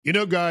You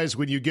know, guys,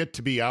 when you get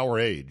to be our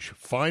age,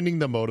 finding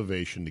the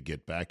motivation to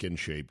get back in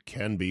shape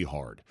can be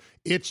hard.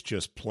 It's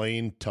just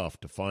plain tough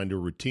to find a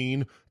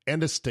routine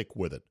and to stick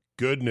with it.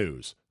 Good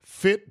news.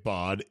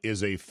 Fitbod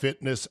is a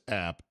fitness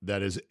app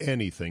that is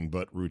anything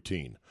but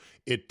routine.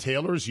 It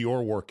tailors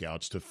your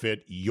workouts to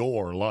fit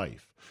your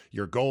life,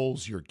 your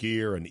goals, your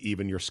gear, and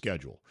even your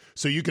schedule,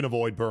 so you can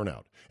avoid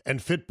burnout. And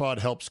Fitbod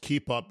helps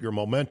keep up your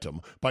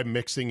momentum by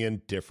mixing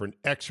in different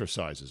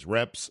exercises,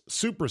 reps,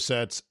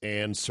 supersets,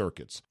 and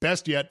circuits.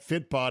 Best yet,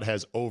 Fitbod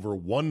has over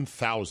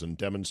 1,000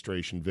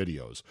 demonstration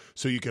videos,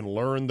 so you can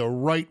learn the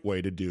right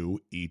way to do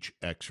each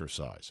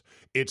exercise.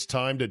 It's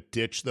time to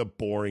ditch the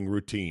boring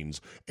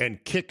routines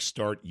and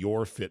kickstart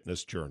your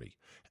fitness journey.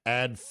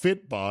 Add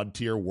Fitbod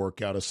to your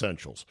workout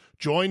essentials.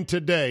 Join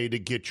today to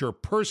get your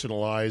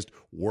personalized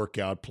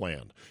workout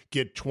plan.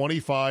 Get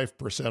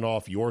 25%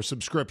 off your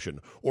subscription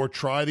or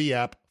try the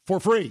app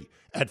for free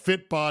at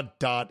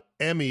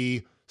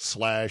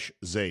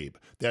fitbod.me/Zabe.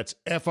 That's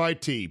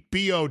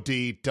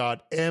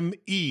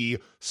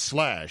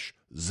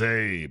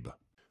fitbod.me/Zabe.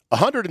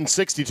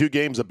 162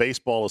 games of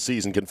baseball a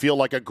season can feel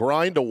like a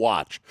grind to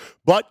watch,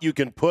 but you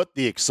can put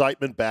the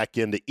excitement back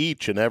into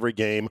each and every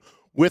game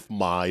with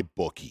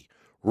MyBookie.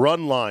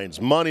 Run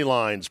lines, money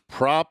lines,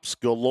 props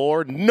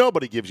galore.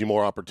 Nobody gives you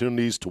more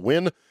opportunities to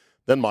win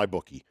than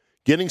MyBookie.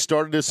 Getting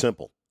started is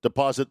simple.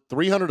 Deposit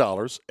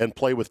 $300 and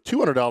play with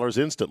 $200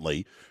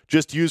 instantly.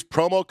 Just use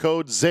promo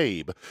code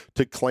ZABE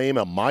to claim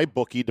a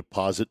MyBookie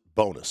deposit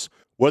bonus.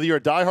 Whether you're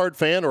a diehard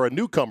fan or a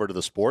newcomer to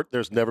the sport,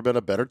 there's never been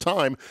a better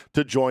time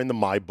to join the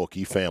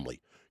MyBookie family.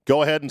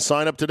 Go ahead and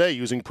sign up today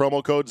using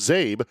promo code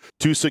ZABE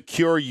to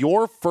secure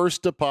your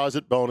first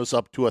deposit bonus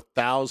up to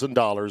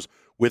 $1,000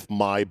 with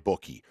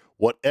MyBookie.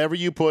 Whatever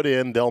you put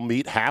in, they'll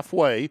meet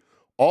halfway,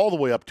 all the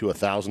way up to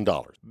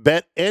 $1,000.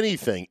 Bet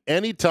anything,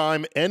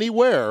 anytime,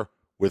 anywhere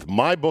with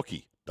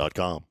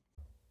MyBookie.com.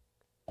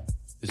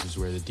 This is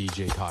where the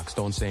DJ talks.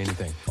 Don't say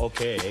anything.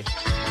 Okay.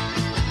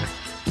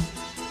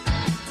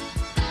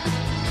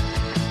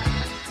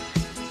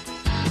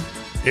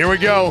 Here we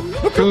go.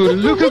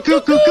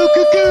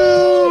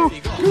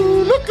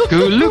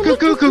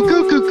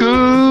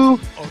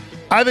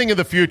 I think in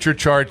the future,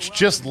 Charge,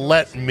 just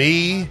let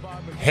me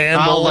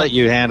handle. I'll let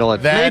you handle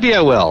it. That. Maybe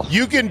I will.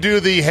 You can do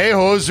the hey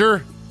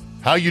hoser.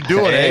 How you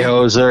doing? Hey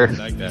hoser.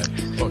 Like that.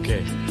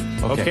 Okay.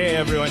 Okay,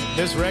 everyone.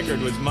 This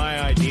record was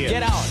my idea.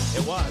 Get out.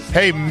 It was.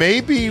 Hey,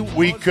 maybe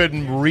we could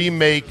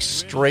remake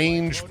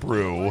Strange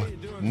Brew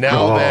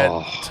now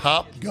that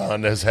Top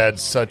Gun has had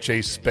such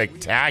a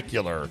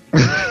spectacular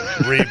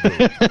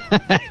reboot.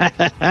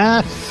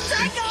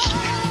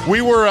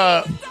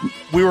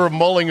 We were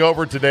mulling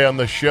over today on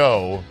the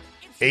show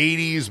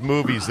 80s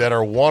movies that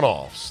are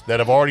one-offs that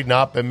have already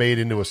not been made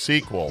into a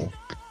sequel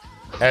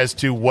as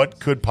to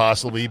what could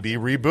possibly be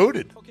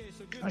rebooted.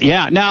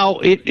 Yeah. Now,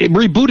 it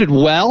rebooted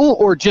well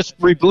or just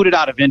rebooted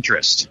out of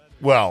interest?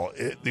 Well,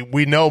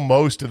 we know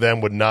most of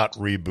them would not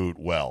reboot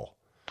well.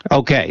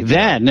 Okay.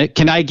 Then,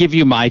 can I give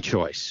you my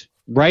choice?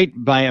 Right?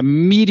 By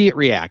immediate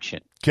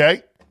reaction.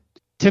 Okay.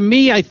 To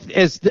me,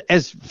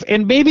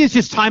 and maybe it's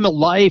just time of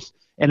life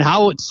and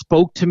how it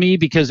spoke to me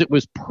because it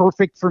was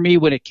perfect for me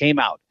when it came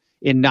out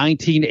in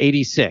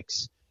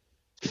 1986.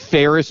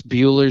 Ferris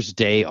Bueller's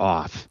Day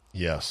Off.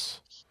 Yes.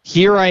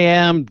 Here I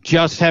am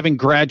just having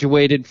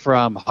graduated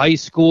from high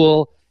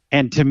school,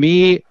 and to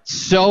me, it's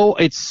so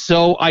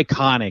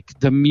iconic.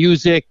 The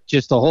music,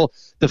 just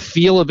the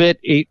feel of it,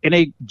 in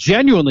a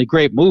genuinely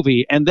great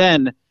movie. And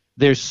then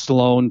there's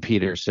Sloane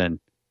Peterson.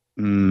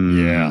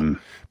 Yeah.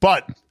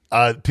 But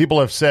people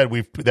have said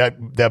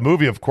that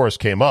movie, of course,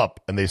 came up,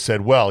 and they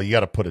said, well, you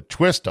got to put a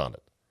twist on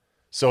it.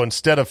 So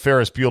instead of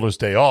Ferris Bueller's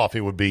Day Off,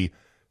 it would be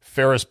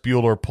Ferris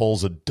Bueller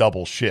pulls a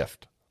double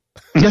shift.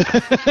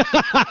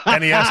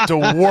 And he has to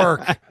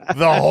work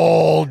the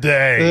whole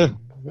day.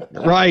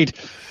 Right.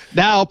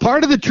 Now,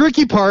 part of the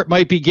tricky part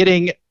might be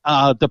getting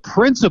the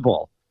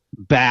principal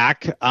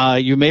back.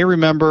 You may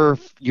remember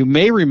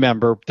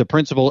the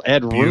principal,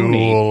 Ed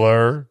Rooney.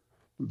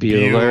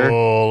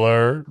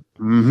 Bueller.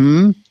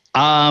 Mm-hmm.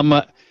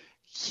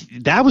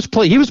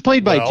 He was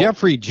played by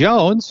Jeffrey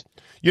Jones.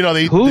 You know,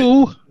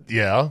 who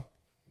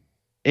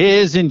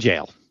is in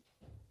jail.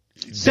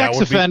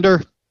 Sex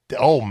offender.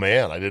 Oh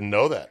man, I didn't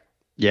know that.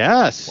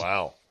 Yes.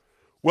 Wow.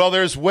 Well,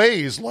 there's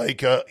ways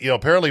like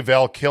apparently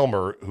Val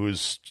Kilmer,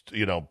 who's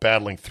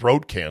battling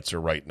throat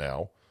cancer right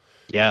now.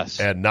 Yes.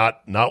 And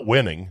not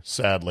winning,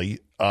 sadly,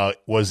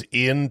 was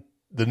in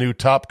the new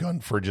Top Gun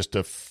for just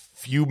a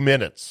few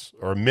minutes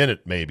or a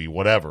minute, maybe,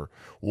 whatever.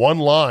 One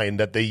line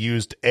that they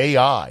used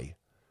AI,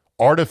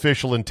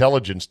 artificial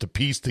intelligence, to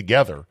piece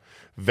together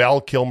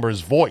Val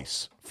Kilmer's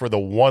voice for the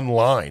one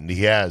line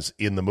he has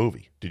in the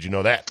movie. Did you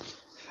know that?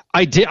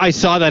 I did. I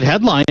saw that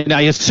headline, and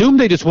I assumed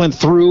they just went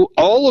through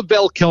all of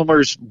Val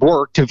Kilmer's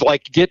work to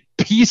get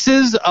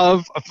pieces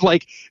of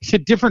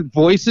different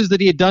voices that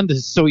he had done,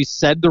 so he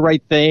said the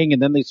right thing, and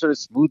then they sort of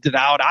smoothed it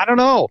out. I don't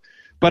know,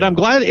 but I'm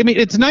glad. I mean,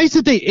 it's nice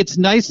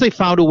they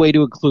found a way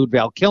to include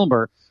Val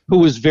Kilmer, who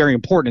was very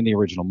important in the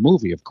original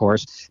movie, of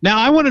course. Now,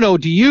 I want to know,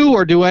 do you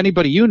or do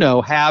anybody you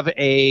know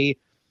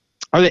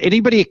are there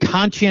anybody a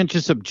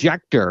conscientious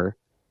objector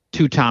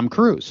to Tom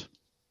Cruise?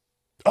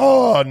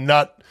 Oh,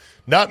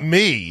 not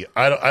me.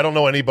 I don't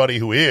know anybody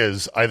who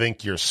is. I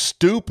think you're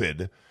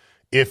stupid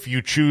if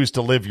you choose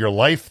to live your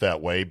life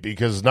that way,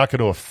 because it's not going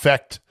to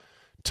affect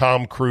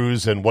Tom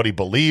Cruise and what he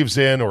believes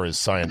in or his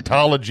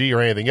Scientology or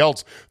anything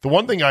else. The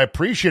one thing I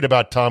appreciate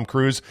about Tom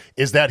Cruise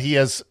is that he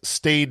has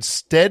stayed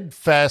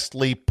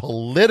steadfastly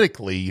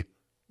politically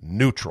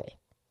neutral.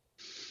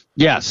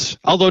 Yes,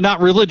 although not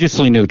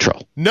religiously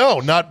neutral.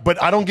 No,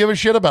 but I don't give a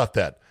shit about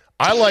that.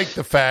 I like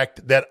the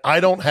fact that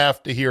I don't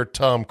have to hear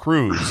Tom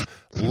Cruise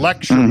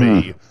lecture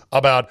me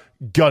about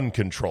gun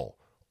control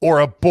or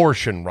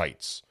abortion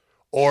rights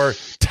or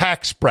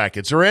tax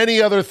brackets or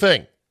any other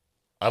thing.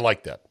 I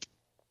like that.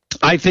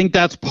 I think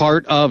that's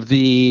part of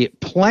the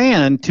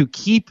plan to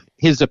keep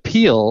his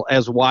appeal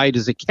as wide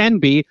as it can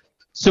be,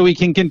 so he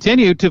can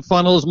continue to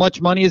funnel as much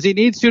money as he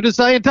needs to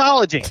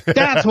Scientology.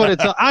 That's what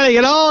it's.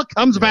 It all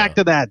comes back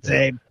to that,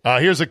 Zabe.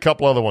 Here's a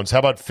couple other ones. How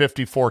about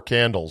 54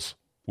 Candles,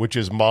 which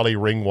is Molly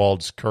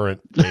Ringwald's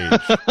current age?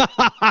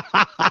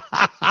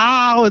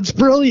 Oh, it's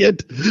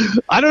brilliant.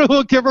 I don't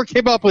know who ever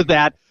came up with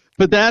that,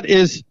 but that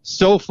is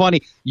so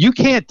funny. You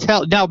can't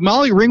tell. Now,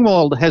 Molly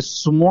Ringwald has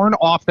sworn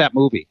off that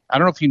movie. I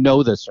don't know if you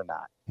know this or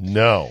not.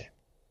 No.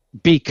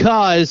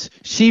 Because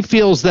she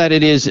feels that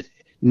it is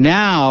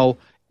now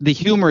the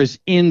humor is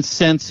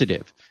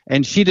insensitive,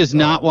 and she does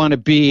not want to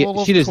be.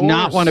 Well, she does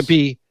not want to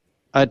be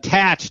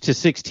attached to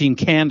 16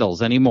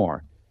 Candles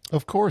anymore.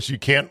 Of course, you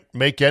can't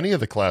make any of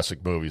the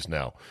classic movies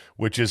now,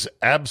 which is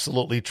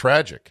absolutely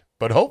tragic.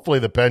 But hopefully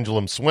the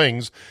pendulum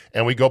swings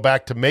and we go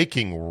back to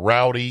making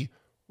rowdy,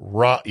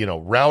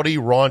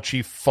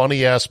 raunchy,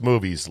 funny-ass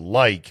movies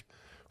like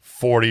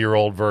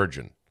 40-Year-Old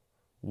Virgin,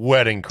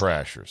 Wedding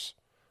Crashers,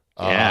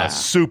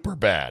 Super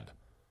Bad,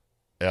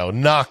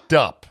 Knocked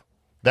Up,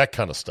 that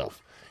kind of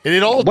stuff. And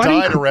it all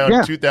died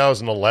around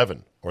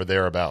 2011 or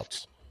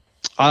thereabouts.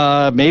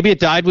 Maybe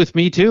it died with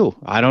me too.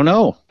 I don't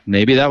know.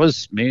 Maybe that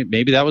was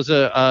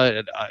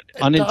a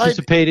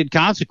unanticipated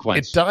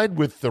consequence. It died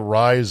with the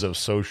rise of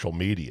social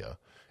media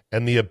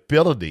and the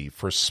ability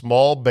for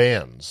small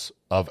bands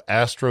of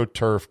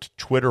astroturfed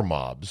Twitter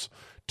mobs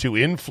to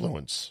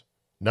influence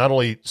not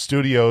only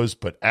studios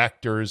but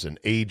actors and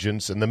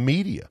agents and the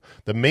media.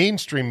 The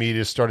mainstream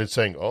media started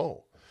saying,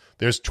 "Oh,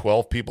 there's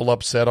 12 people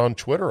upset on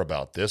Twitter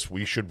about this.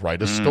 We should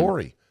write a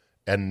story."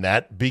 And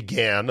that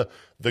began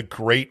the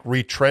great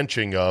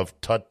retrenching of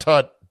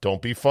tut-tut,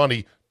 don't be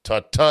funny.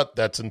 Tut-tut,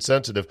 that's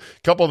insensitive.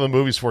 A couple of the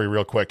movies for you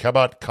real quick. How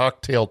about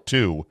Cocktail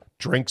 2,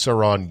 Drinks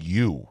Are on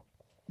You?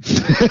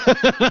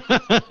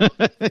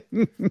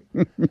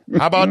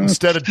 How about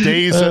instead of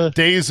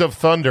Days of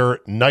Thunder,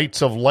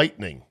 Nights of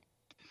Lightning?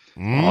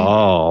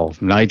 Oh,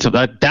 Nights of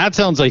that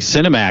sounds like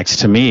Cinemax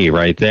to me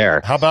right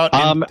there. How about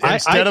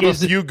instead of A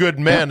Few Good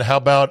Men, how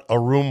about A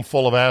Room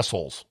Full of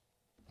Assholes?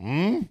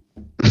 There's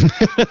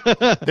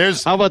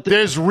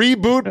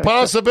reboot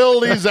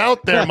possibilities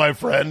out there, my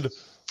friend.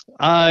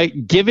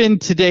 Given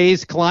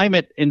today's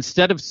climate,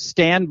 instead of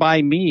Stand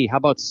By Me, how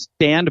about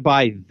Stand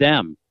By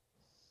Them?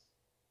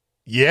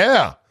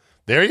 Yeah,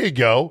 there you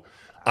go.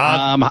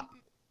 How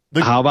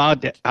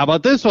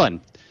about this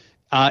one?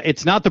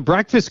 It's not the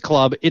Breakfast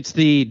Club; it's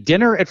the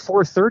Dinner at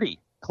 4:30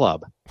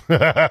 Club.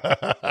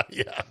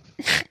 Yeah,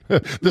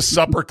 the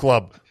Supper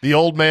Club, the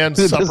old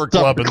man's supper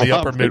club in the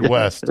Upper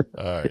Midwest.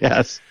 All right.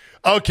 Yes.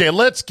 Okay,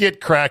 let's get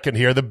cracking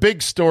here. The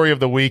big story of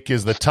the week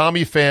is the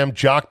Tommy Pham,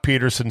 Jock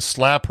Peterson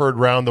slap heard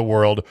round the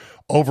world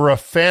over a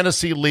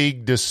fantasy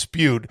league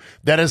dispute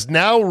that has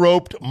now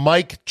roped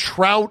Mike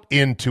Trout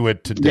into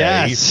it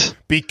today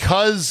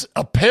because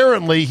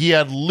apparently he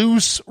had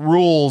loose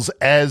rules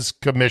as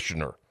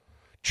commissioner.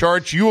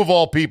 Charch, you of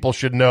all people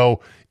should know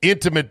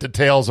intimate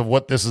details of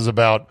what this is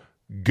about.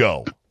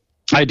 Go.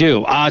 I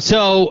do.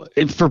 So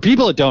for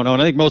people that don't know,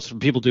 and I think most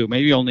people do,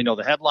 maybe you only know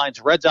the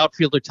headlines, Reds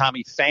outfielder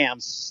Tommy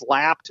Pham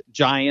slapped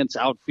Giants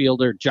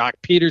outfielder Jock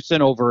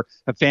Peterson over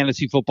a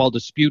fantasy football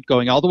dispute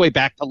going all the way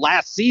back to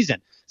last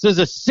season. So there's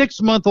a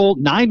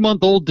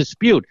 9-month-old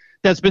dispute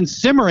that's been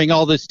simmering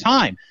all this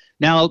time.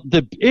 Now,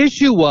 the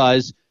issue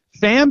was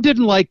Pham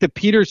didn't like that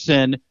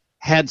Peterson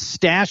had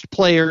stashed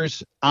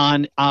players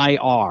on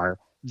IR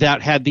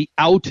that had the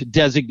out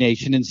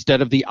designation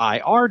instead of the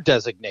IR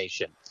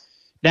designation.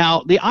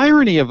 Now, the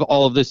irony of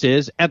all of this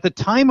is, at the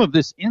time of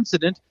this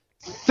incident,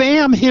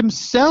 Pham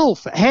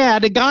himself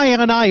had a guy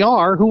on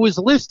IR who was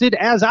listed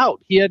as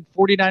out. He had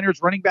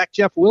 49ers running back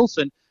Jeff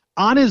Wilson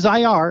on his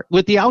IR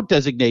with the out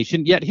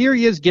designation, yet here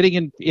he is getting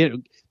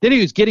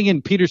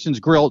in Peterson's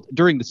grill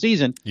during the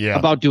season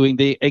about doing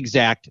the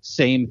exact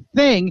same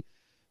thing.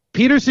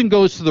 Peterson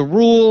goes to the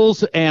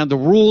rules, and the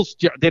rules,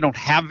 they don't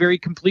have very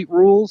complete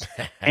rules.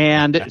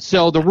 And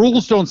so the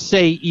rules don't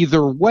say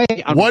either way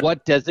on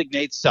what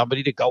designates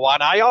somebody to go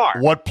on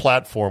IR. What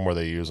platform were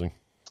they using?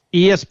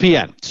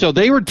 ESPN. So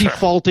they were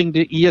defaulting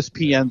to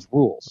ESPN's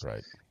rules.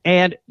 Right.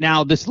 And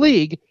now this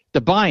league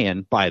The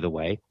buy-in, by the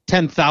way,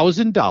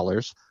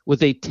 $10,000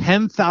 with a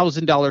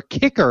 $10,000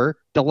 kicker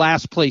the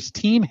last place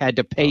team had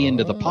to pay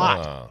into the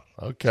pot.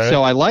 Okay.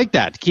 So I like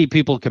that to keep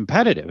people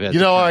competitive.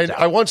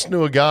 I once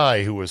knew a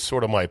guy who was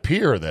sort of my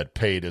peer that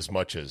paid as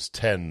much as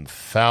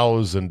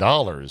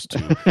 $10,000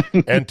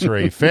 to enter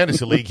a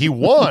fantasy league. He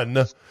won,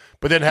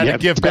 but then had to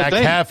give back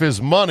half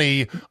his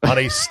money on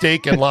a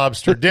steak and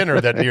lobster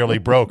dinner that nearly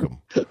broke him.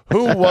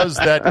 Who was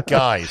that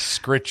guy?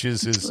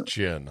 Scritches his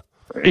chin.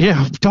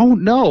 Yeah,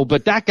 don't know,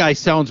 but that guy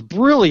sounds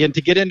brilliant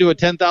to get into a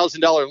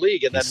 $10,000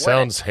 league and then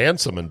sounds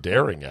handsome and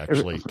daring,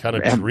 actually, kind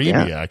of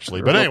dreamy,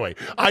 actually. But anyway,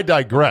 I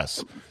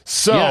digress.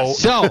 So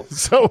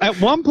at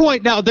one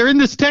point, now they're in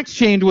this text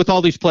chain with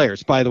all these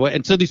players, by the way,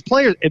 and so these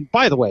players, and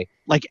by the way,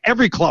 like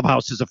every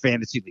clubhouse is a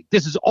fantasy league.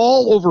 This is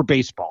all over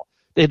baseball.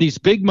 These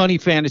big money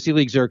fantasy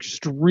leagues are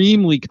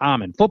extremely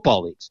common.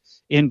 Football leagues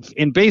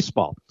in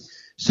baseball,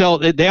 so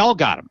they all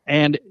got them.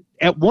 And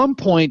at one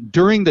point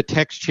during the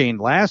text chain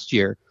last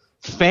year,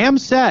 Pham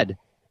said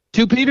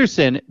to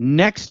Peterson,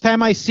 next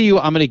time I see you,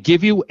 I'm going to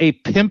give you a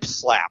pimp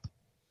slap.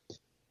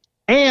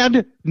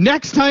 And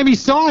next time he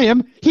saw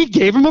him, he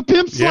gave him a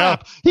pimp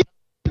slap. Yeah.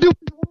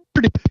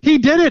 He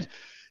did it.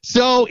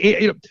 So,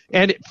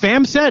 and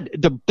Pham said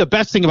the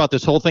best thing about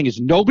this whole thing is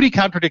nobody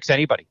contradicts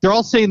anybody. They're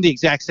all saying the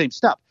exact same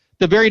stuff.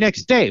 The very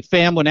next day,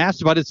 Pham, when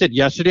asked about it, said,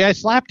 yesterday I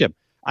slapped him.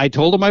 I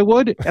told him I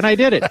would, and I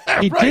did it.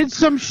 He did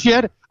some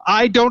shit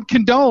I don't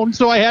condone,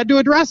 so I had to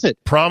address it.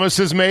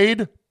 Promises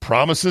made,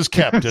 promises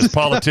kept, as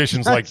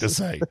politicians like to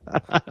say.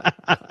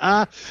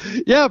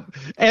 Yep.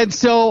 And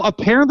so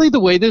apparently the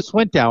way this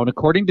went down,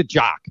 according to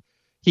Jock,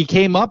 he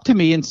came up to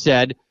me and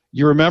said,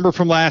 you remember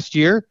from last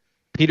year?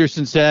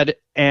 Peterson said,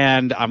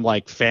 and I'm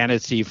like,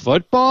 fantasy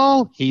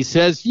football? He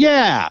says,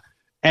 yeah.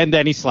 And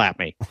then he slapped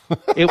me.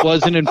 It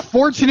was an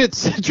unfortunate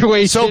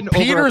situation so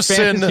Peterson, over a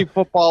fantasy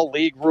football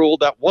league rule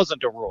that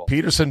wasn't a rule.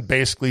 Peterson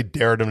basically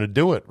dared him to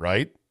do it,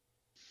 right?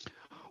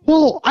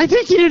 Well, I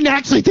think he didn't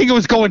actually think it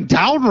was going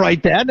down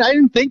right then. I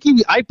didn't think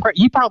he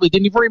probably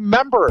didn't even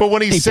remember. But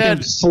when he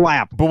said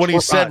slap,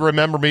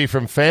 remember me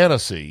from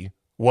fantasy,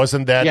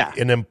 wasn't that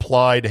an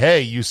implied,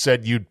 hey, you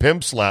said you'd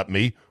pimp slap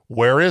me,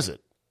 where is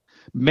it?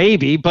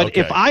 Maybe, but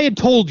if I had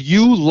told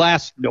you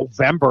last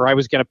November I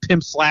was going to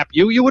pimp slap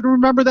you, you wouldn't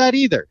remember that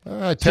either.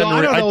 I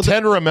tend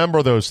to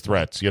remember those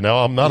threats,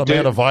 I'm not a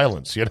man of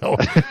violence,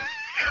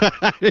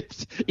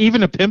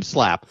 Even a pimp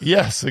slap.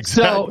 Yes,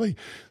 exactly.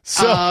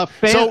 So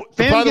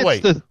by the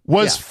way, did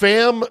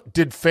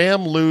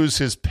Pham lose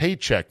his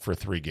paycheck for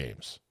 3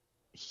 games?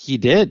 He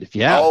did,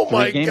 yeah. Oh,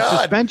 my God.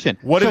 Suspension.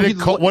 What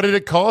did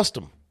it cost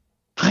him?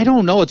 I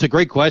don't know. It's a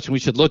great question. We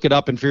should look it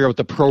up and figure out what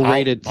the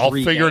prorated. I'll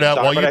figure it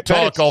out while you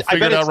talk. I'll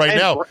figure it out right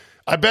now.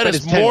 I bet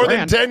it's more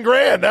than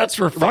 $10,000. That's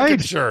for fucking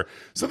sure.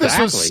 So this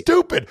was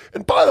stupid.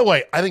 And by the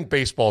way, I think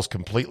baseball's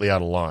completely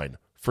out of line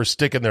for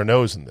sticking their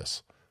nose in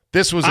this.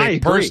 This was a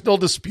personal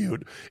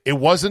dispute. It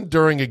wasn't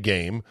during a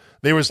game.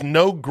 There was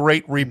no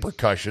great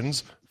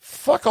repercussions.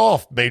 Fuck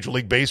off, Major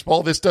League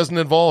Baseball. This doesn't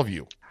involve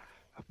you.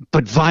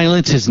 But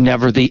violence is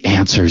never the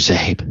answer,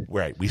 Zabe.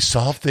 Right. We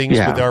solve things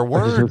with our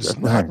words,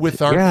 not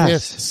with our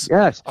fists.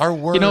 Yes. Our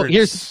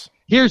words.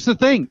 Here's the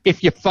thing.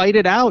 If you fight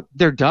it out,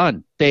 they're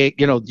done.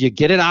 You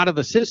get it out of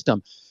the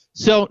system.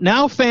 So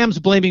now Pham's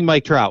blaming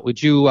Mike Trout,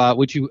 which you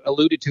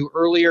alluded to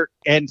earlier,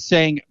 and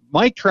saying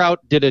Mike Trout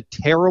did a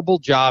terrible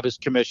job as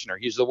commissioner.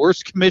 He's the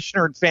worst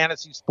commissioner in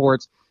fantasy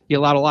sports. He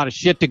allowed a lot of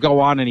shit to go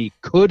on, and he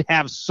could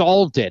have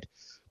solved it.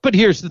 But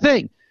here's the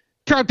thing.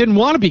 Trout didn't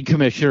want to be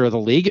commissioner of the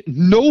league.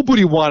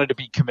 Nobody wanted to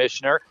be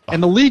commissioner,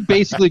 and the league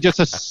basically just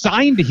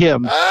assigned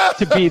him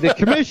to be the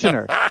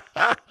commissioner.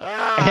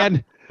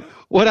 And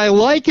what I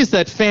like is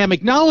that Pham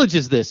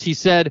acknowledges this. He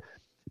said,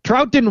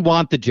 Trout didn't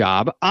want the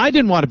job. I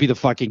didn't want to be the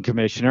fucking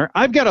commissioner.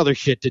 I've got other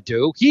shit to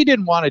do. He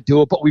didn't want to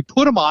do it, but we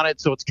put him on it,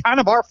 so it's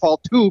kind of our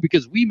fault, too,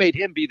 because we made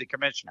him be the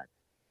commissioner.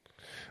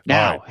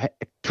 Now,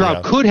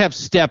 Trout could have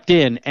stepped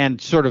in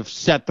and sort of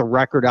set the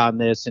record on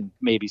this and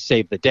maybe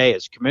save the day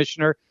as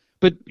commissioner.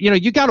 But,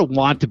 you got to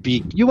want to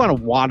be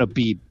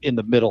in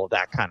the middle of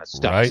that kind of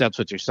stuff. Right. That's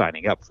what you're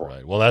signing up for.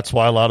 Right. Well, that's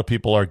why a lot of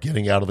people are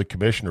getting out of the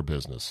commissioner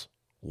business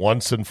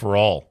once and for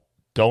all.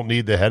 Don't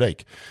need the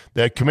headache.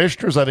 The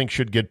commissioners, I think,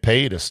 should get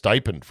paid a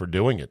stipend for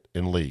doing it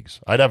in leagues.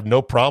 I'd have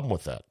no problem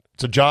with that.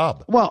 It's a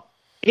job. Well,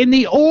 in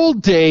the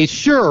old days,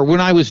 sure, when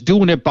I was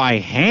doing it by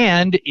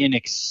hand in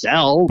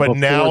Excel. But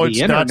now it's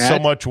not so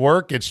much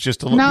work. It's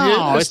just a little.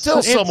 No, it's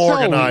still some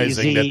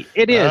organizing. So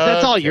it is.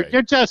 That's all.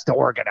 You're just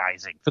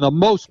organizing for the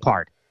most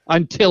part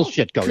until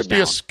shit goes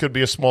down. Could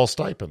be a small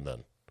stipend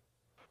then.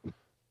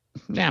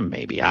 Yeah,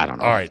 maybe. I don't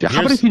know. All right.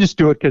 How about if you just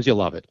do it because you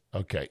love it?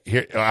 Okay.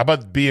 How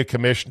about be a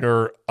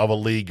commissioner of a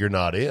league you're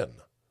not in?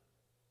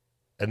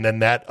 And then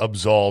that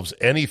absolves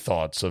any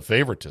thoughts of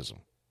favoritism,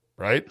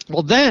 right?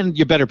 Well, then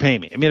you better pay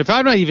me. I mean, if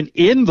I'm not even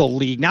in the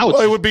league now,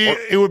 it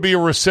would be a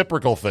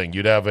reciprocal thing.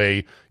 You'd have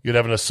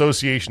an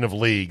association of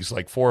leagues,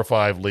 like 4 or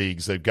 5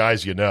 leagues, that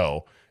guys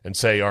and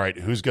say, all right,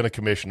 who's going to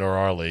commissioner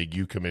our league?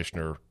 You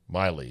commissioner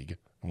my league.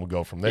 and we'll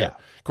go from there. Yeah.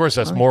 Of course,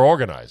 that's more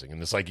organizing,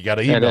 and it's like you got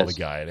to Yeah, email it the is.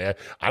 guy. And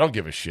I don't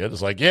give a shit.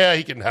 It's like, yeah,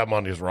 he can have him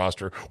on his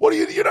roster. What are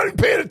you? You're not even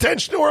paying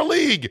attention to our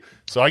league.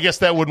 So I guess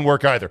that wouldn't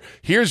work either.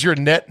 Here's your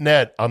net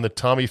on the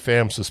Tommy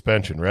Pham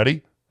suspension.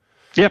 Ready?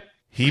 Yep.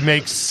 He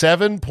makes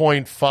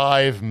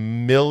 $7.5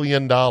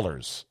 million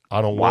on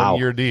a Wow.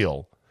 one-year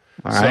deal.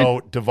 All So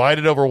right.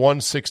 divided over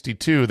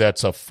 162,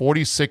 that's a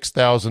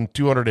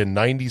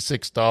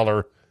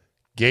 $46,296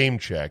 game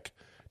check.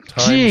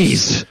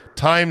 Jeez.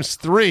 Times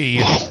 3,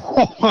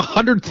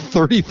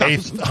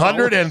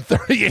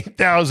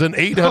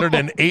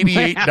 $130,000.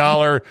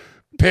 $138,888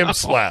 pimp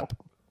slap.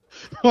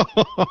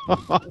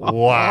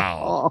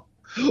 Wow.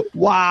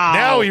 Wow.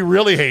 Now he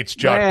really hates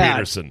Jock Man.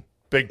 Peterson.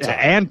 Big time.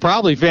 And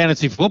probably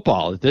fantasy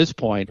football at this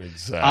point.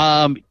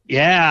 Exactly.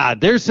 Yeah,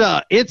 there's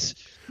it's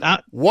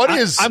What I-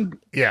 is I'm-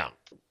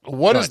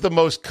 What Go is ahead. the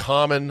most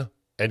common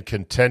and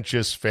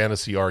contentious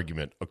fantasy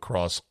argument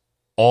across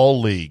all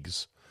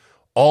leagues,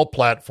 all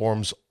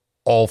platforms,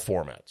 all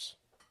formats?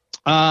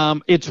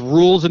 It's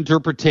rules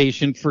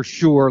interpretation for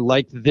sure,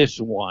 like this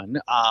one.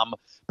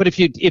 But if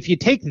you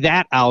take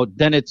that out,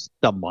 then it's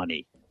the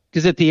money.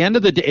 Because at the end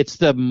of the day, it's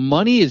the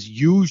money is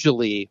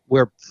usually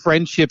where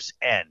friendships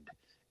end.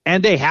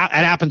 And it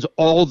happens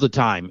all the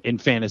time in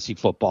fantasy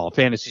football,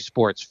 fantasy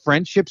sports.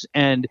 Friendships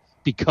end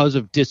because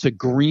of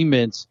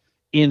disagreements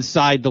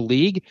inside the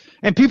league.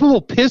 And people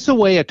will piss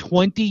away a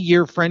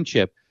 20-year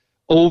friendship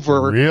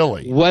over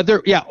Really?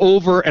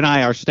 over an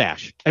IR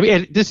stash. I mean,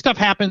 and this stuff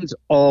happens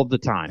all the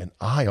time. An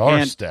IR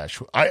And- stash.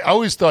 I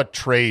always thought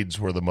trades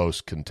were the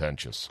most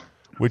contentious,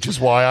 which is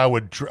why I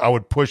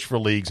would push for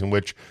leagues in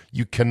which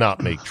you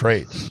cannot make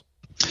trades.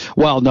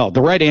 Well, no,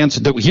 the right answer,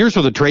 here's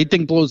where the trade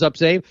thing blows up,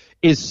 Zave,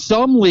 is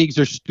some leagues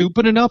are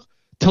stupid enough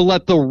to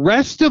let the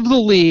rest of the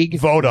league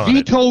Vote on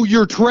veto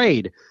your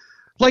trade.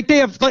 Like they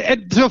have,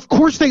 and so of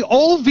course they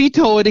all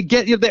veto it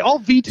again. They all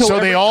veto So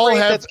every they all trade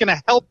have- that's going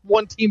to help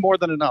one team more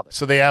than another.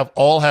 So they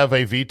all have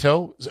a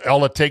veto?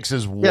 All it takes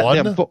is Yeah,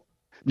 one?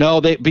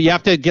 no, but you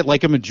have to get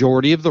like a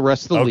majority of the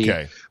rest of the league.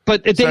 Okay.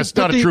 But So that's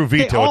not a true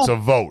veto. It's all- a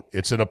vote.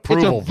 It's an It's a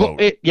approval vote.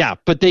 yeah,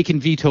 but they can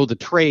veto the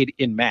trade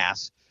in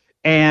mass.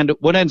 And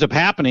what ends up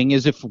happening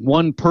is if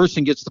one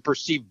person gets the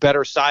perceived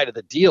better side of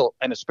the deal,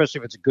 and especially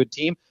if it's a good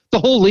team, the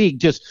whole league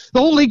just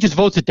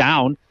votes it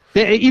down.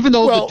 Even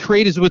though Well- the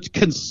trade is with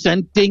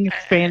consenting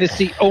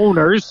fantasy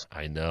owners.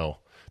 I know.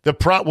 The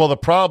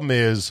problem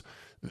is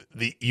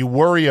you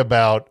worry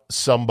about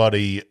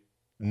somebody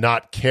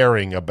not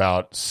caring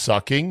about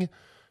sucking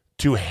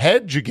to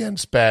hedge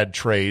against bad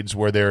trades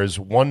where there's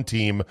one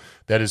team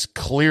that is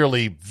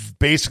clearly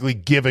basically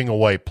giving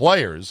away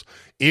players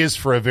is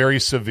for a very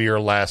severe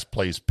last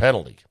place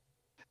penalty.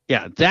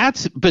 Yeah,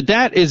 but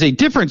that is a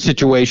different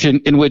situation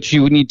in which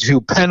you need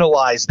to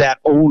penalize that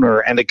owner,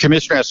 and the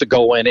commissioner has to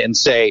go in and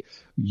say,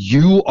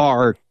 you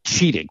are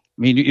cheating.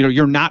 I mean,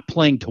 you're not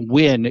playing to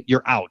win,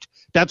 you're out.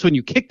 That's when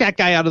you kick that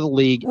guy out of the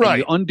league Right. and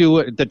you undo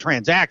it, the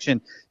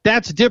transaction.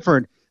 That's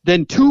different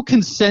than two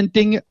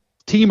consenting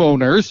team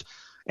owners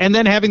and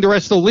then having the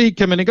rest of the league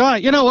come in and go,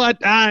 you know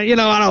what, I don't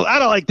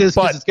like this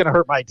because But- it's going to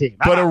hurt my team.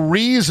 But a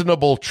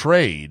reasonable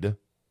trade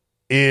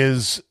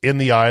is in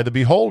the eye of the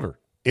beholder.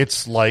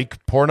 It's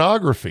like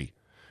pornography.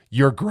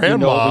 Your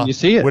grandma when you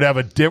see it. would have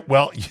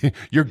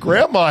your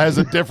grandma has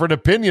a different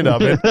opinion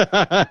of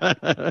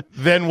it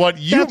than what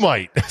you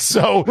might.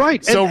 So,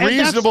 Right, so and that's-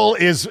 reasonable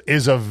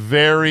is a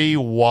very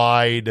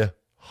wide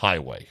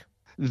highway.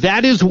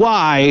 That is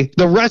why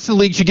the rest of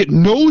the league should get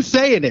no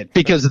say in it,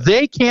 because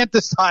they can't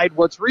decide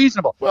what's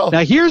reasonable. Well-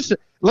 Now,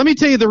 let me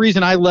tell you the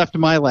reason I left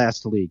my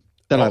last league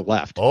that I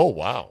left, Oh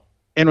wow,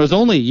 and it was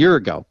only a year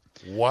ago.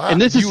 wow! And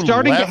this is You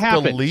starting to left the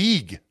happen.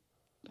 league.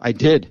 I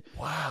did.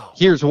 Wow.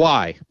 Here's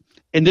why.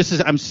 And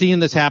I'm seeing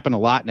this happen a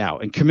lot now.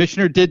 And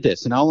Commissioner did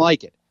this, and I don't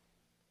like it.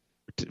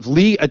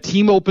 A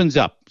team opens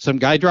up. Some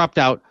guy dropped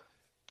out.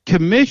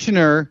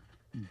 Commissioner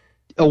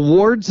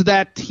awards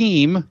that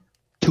team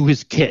to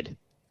his kid.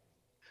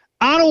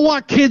 I don't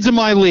want kids in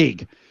my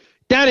league.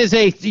 That is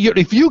if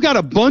you got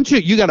a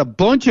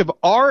bunch of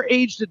our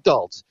aged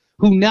adults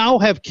who now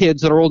have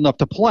kids that are old enough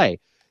to play,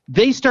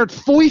 they start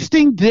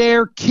foisting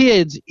their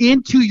kids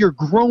into your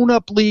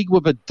grown-up league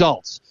with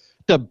adults.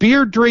 The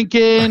beer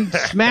drinking,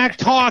 smack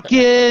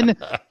talking,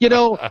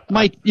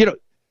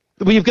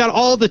 we've got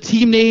all the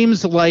team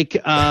names like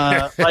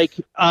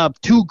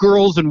two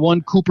girls and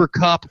one Cooper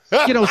Cup,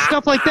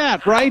 stuff like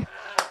that, right?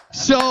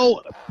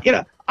 So,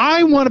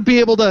 I want to be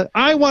able to.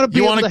 I want to be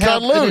You able want to to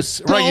cut have an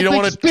loose, right? You don't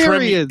want to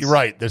experience. trim.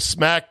 Right, the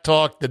smack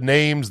talk, the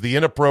names, the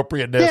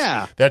inappropriateness.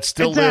 Yeah, that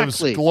still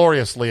exactly. lives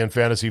gloriously in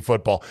fantasy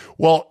football.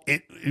 Well,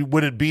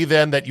 would it be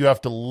then that you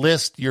have to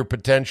list your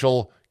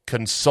potential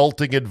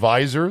consulting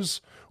advisors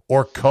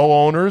or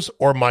co-owners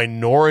or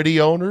minority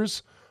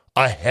owners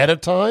ahead of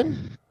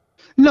time?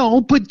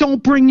 No, but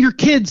don't bring your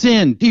kids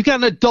in. You got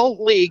an adult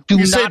league. Do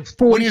When you not say-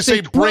 force when you say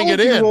a bring it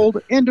in,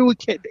 12-year-old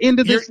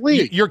into this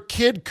league. Your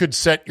kid could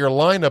set your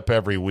lineup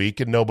every week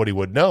and nobody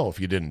would know if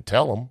you didn't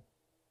tell them.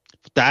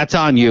 That's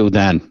on you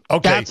then.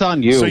 Okay. That's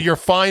on you. So you're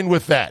fine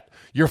with that.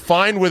 You're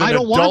fine with an I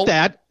don't adult. want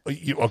that.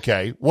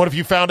 Okay. What if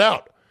you found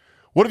out?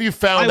 What have you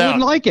found out? I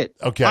wouldn't like it.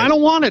 Okay. I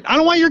don't want it. I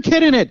don't want your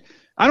kid in it.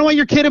 I don't want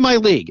your kid in my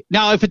league.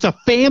 Now, if it's a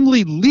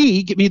family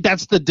league, I mean,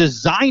 that's the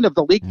design of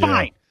the league,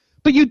 fine.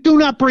 But you do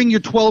not bring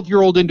your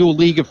 12-year-old into a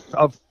league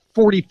of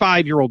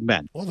 45-year-old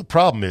men. Well, the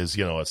problem is,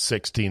 a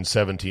 16,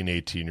 17,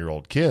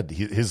 18-year-old kid,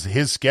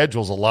 his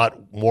schedule's a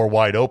lot more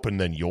wide open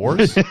than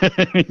yours.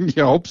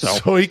 You hope so.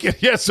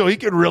 So he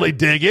can really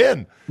dig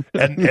in.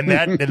 And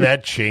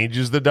that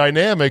changes the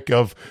dynamic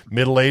of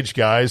middle-aged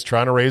guys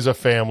trying to raise a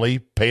family,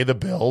 pay the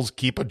bills,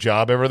 keep a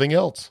job, everything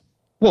else.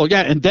 Well,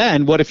 yeah, and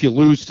then what if you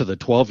lose to the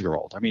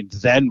 12-year-old? I mean,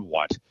 then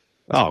what?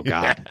 Oh,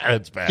 God.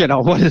 That's bad.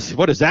 What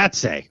does that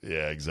say?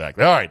 Yeah,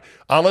 exactly. All right,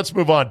 let's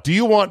move on. Do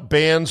you want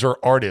bands or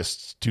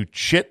artists to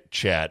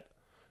chit-chat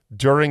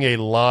during a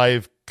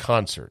live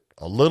concert?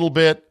 A little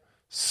bit,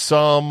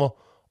 some,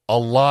 a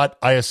lot.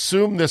 I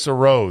assume this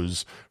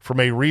arose from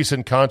a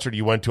recent concert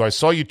you went to. I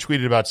saw you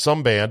tweeted about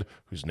some band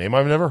whose name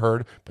I've never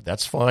heard, but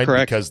that's fine.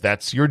 Correct. Because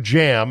that's your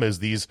jam, is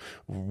these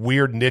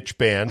weird niche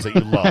bands that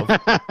you love.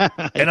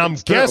 And I'm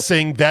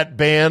guessing that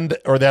band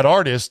or that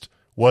artist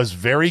was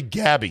very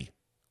gabby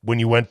when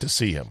you went to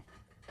see him.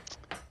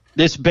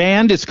 This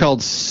band is called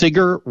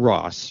Sigur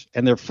Rós,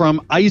 and they're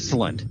from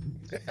Iceland.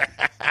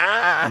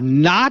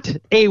 Not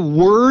a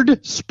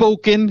word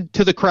spoken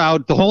to the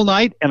crowd the whole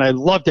night, and I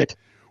loved it.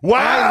 Wow.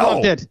 I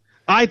loved it.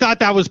 I thought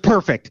that was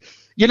perfect.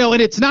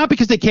 And it's not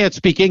because they can't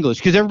speak English,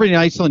 because everybody in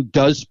Iceland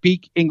does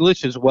speak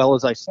English as well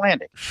as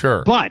Icelandic.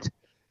 Sure. But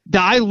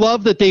I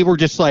love that they were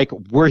just like,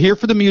 we're here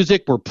for the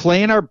music. We're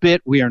playing our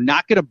bit. We are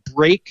not going to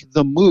break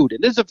the mood.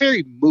 And this is a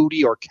very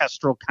moody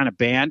orchestral kind of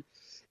band.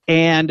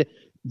 And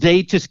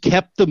they just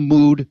kept the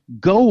mood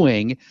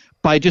going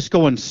by just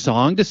going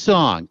song to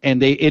song.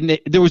 And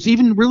there was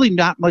even really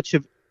not much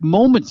of a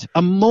moment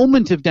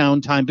of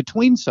downtime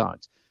between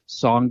songs,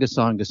 song to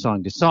song to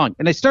song to song.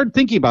 And I started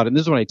thinking about it, and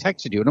this is when I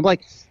texted you. And I'm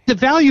like, the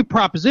value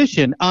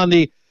proposition on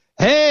the,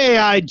 hey,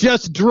 I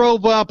just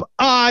drove up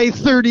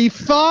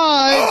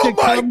I-35 to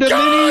come to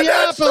Minneapolis.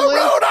 That's the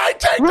road I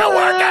take to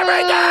work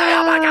every day.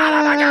 Oh, my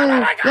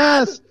God.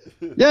 Yes.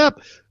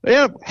 Yep.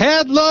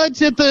 Had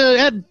lunch at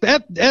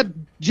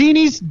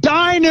Jeannie's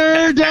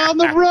Diner down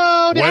the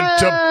road. Went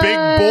to Big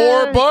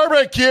Boar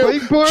Barbecue.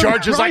 Big Boar,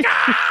 Charges right. like,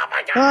 oh,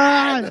 my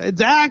God.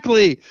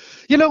 Exactly.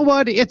 You know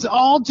what? It's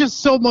all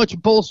just so much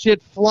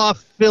bullshit,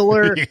 fluff,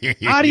 filler.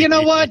 You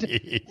know what?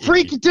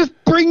 Just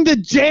bring the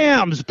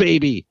jams,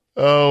 baby.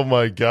 Oh,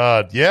 my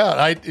God.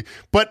 Yeah.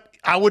 But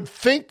I would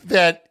think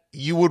that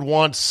you would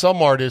want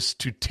some artists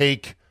to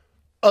take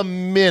a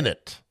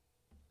minute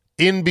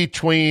in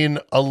between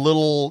a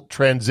little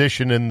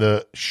transition in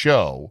the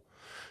show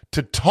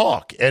to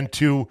talk and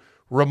to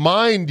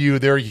remind you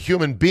they're a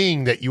human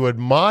being that you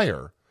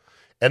admire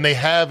and they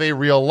have a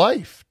real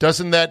life.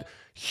 Doesn't that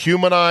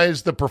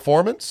humanize the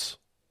performance?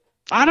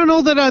 I don't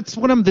know that that's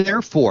what I'm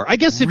there for. I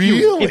guess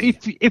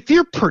if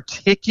you're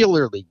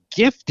particularly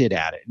gifted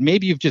at it,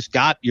 maybe you've just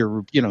got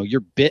your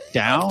bit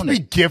down. Be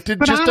gifted,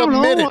 but just I don't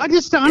a minute. Know. I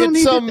don't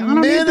need a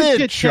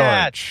minute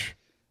charge.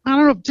 I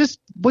don't know, just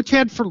what you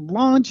had for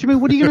lunch. I mean,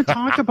 what are you going to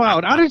talk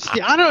about?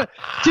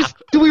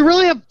 Do you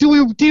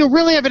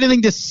really have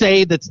anything to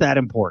say that's that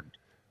important?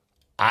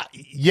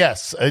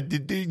 Yes.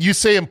 You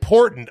say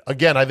important.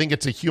 Again, I think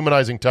it's a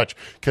humanizing touch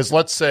because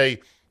let's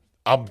say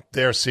I'm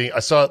there I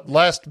saw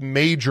last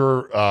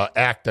major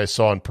act I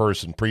saw in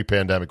person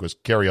pre-pandemic was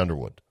Carrie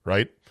Underwood,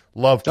 right?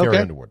 Love Carrie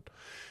Underwood.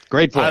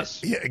 Great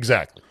voice. Yeah,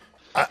 exactly.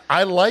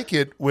 I like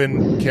it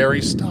when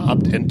Carrie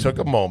stopped and took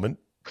a moment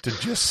to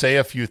just say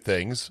a few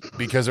things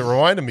because it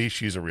reminded me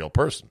she's a real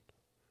person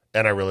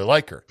and I really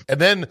like her. And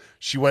then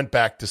she went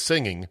back to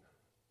singing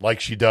like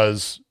she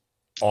does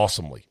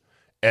awesomely.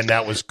 And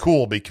that was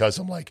cool because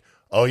I'm like,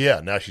 oh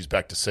yeah, now she's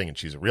back to singing.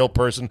 She's a real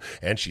person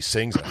and she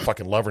sings and I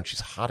fucking love her and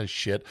she's hot as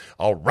shit.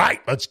 All right,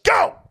 let's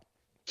go.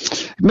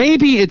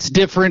 Maybe it's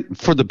different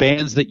for the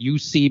bands that you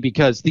see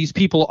because these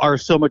people are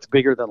so much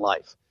bigger than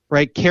life,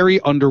 right?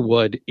 Carrie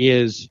Underwood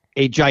is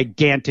a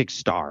gigantic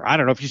star. I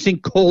don't know if you've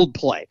seen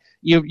Coldplay.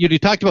 You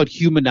talked about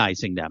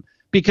humanizing them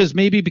because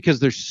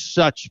they're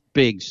such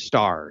big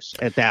stars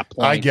at that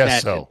point. I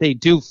guess so. They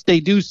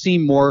do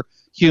seem more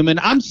human.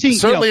 I'm seeing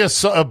certainly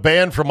a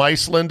band from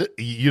Iceland.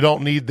 You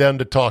don't need them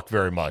to talk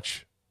very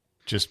much.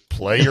 Just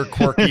play your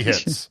quirky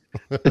hits.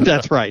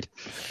 That's right.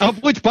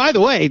 Which, by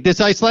the way,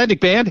 this Icelandic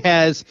band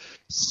has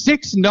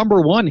 6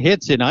 #1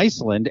 hits in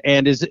Iceland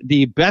and is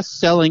the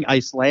best-selling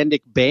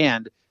Icelandic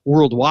band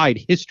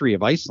worldwide. History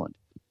of Iceland.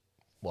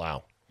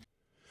 Wow.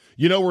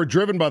 We're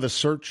driven by the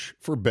search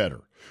for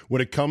better.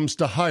 When it comes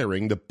to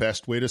hiring, the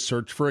best way to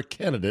search for a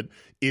candidate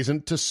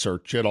isn't to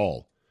search at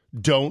all.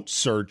 Don't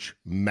search,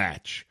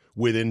 match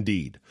with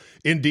Indeed.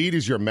 Indeed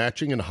is your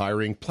matching and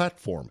hiring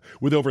platform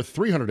with over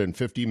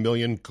 350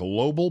 million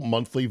global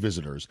monthly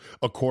visitors,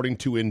 according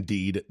to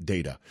Indeed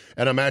data,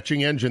 and a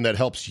matching engine that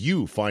helps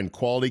you find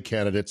quality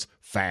candidates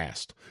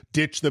fast.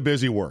 Ditch the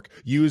busy work.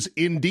 Use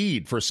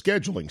Indeed for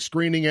scheduling,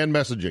 screening, and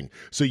messaging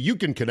so you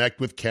can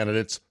connect with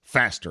candidates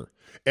faster.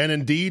 And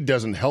Indeed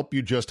doesn't help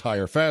you just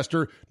hire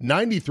faster.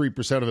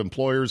 93% of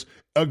employers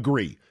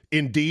agree.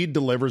 Indeed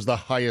delivers the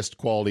highest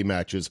quality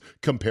matches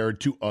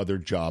compared to other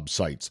job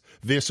sites.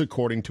 This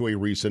according to a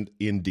recent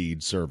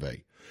Indeed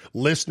survey.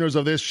 Listeners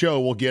of this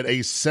show will get a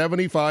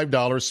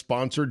 $75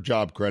 sponsored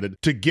job credit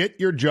to get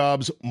your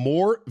jobs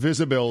more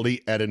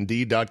visibility at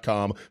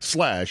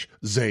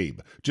Indeed.com/Zabe.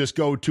 Just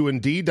go to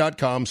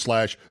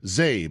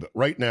Indeed.com/Zabe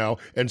right now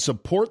and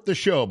support the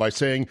show by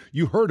saying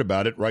you heard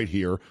about it right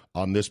here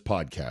on this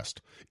podcast.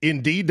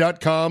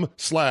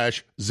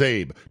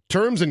 Indeed.com/Zabe.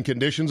 Terms and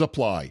conditions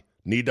apply.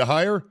 Need to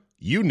hire?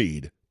 You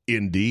need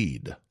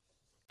Indeed.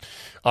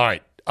 All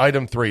right.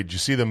 Item 3, did you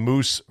see the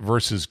moose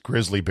versus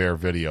grizzly bear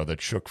video that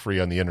shook free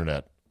on the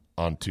internet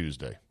on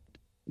Tuesday?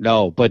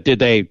 No, but did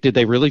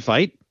they really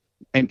fight?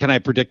 And can I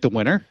predict the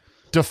winner?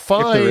 If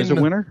there is a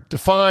winner?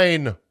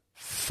 Define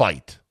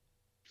fight.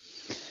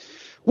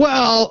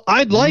 Well,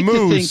 I'd like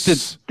moose, to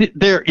think that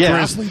they're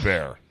grizzly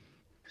bear.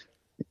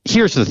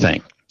 Here's the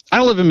thing.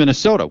 I live in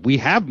Minnesota. We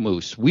have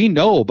moose. We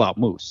know about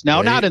moose.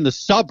 Now, not in the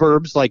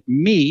suburbs like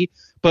me,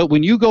 but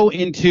when you go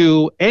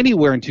into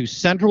anywhere into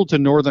central to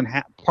northern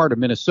part of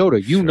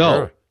Minnesota, you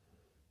know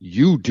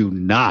you do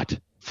not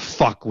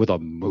fuck with a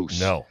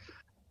moose. No.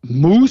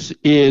 Moose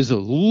is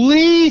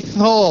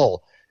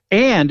lethal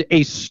and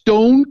a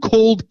stone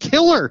cold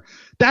killer.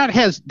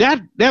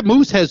 That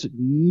moose has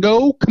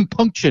no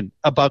compunction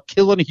about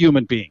killing a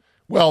human being.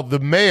 Well, the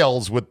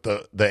males with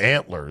the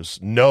antlers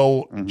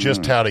know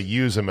just how to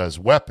use them as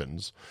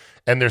weapons,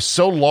 and they're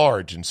so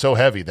large and so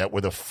heavy that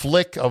with a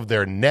flick of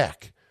their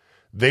neck,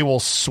 they will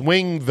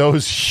swing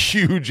those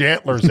huge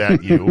antlers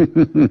at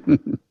you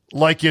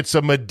like it's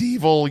a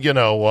medieval,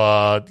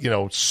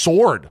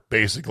 sword,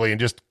 basically,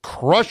 and just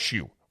crush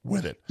you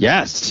with it.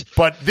 Yes.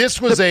 But this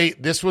was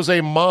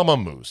a mama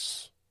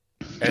moose.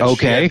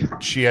 And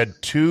she had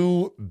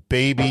 2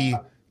 baby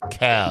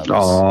calves.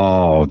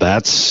 Oh,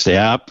 that's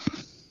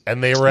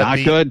And they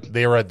were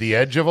They were at the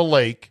edge of a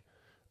lake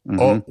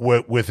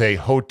with a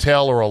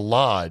hotel or a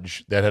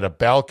lodge that had a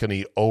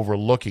balcony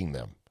overlooking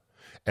them.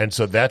 And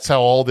so that's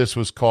how all this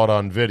was caught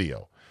on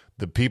video.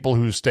 The people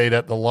who stayed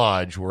at the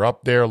lodge were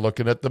up there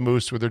looking at the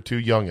moose with their 2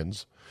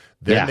 youngins.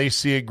 Then they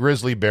see a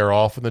grizzly bear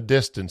off in the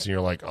distance, and you're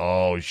like,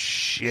 oh,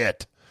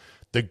 shit.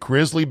 The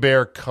grizzly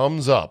bear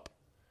comes up,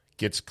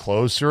 gets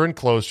closer and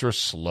closer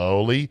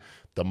slowly.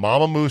 The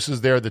mama moose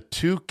is there. The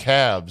 2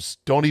 calves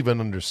don't even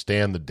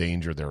understand the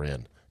danger they're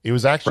in. It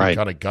was actually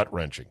kind of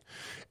gut-wrenching.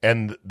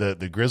 And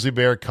the grizzly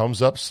bear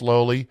comes up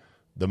slowly.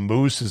 The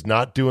moose is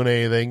not doing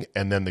anything,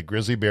 and then the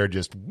grizzly bear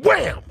just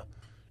wham!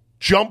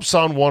 Jumps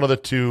on one of the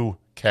 2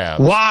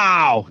 calves.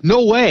 Wow!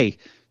 No way!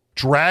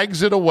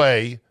 Drags it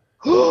away,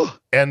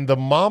 and the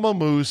mama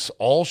moose,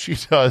 all she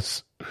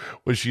does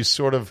was she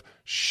sort of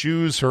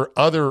shoos her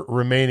other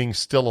remaining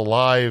still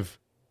alive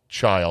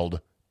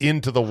child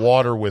into the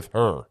water with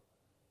her.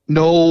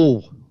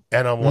 No.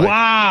 And I'm like,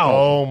 wow.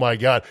 Oh, my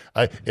God.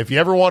 If you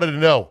ever wanted to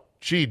know,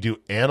 gee, do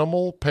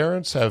animal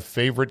parents have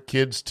favorite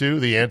kids too?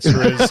 The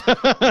answer is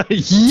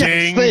yes,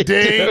 ding,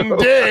 ding,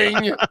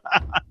 ding.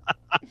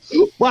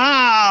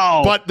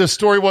 Wow. But the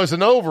story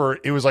wasn't over.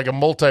 It was like a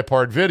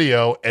multi-part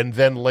video. And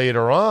then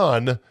later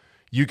on,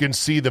 you can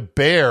see the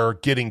bear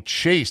getting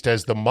chased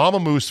as the mama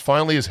moose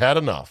finally has had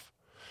enough.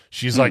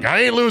 She's like,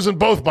 I ain't losing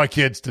both my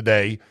kids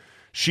today.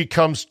 She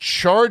comes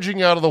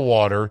charging out of the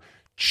water,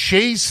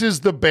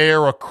 chases the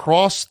bear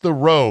across the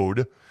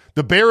road.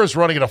 The bear is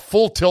running at a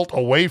full tilt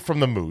away from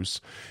the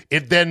moose.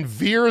 It then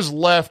veers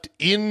left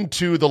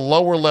into the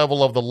lower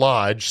level of the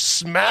lodge,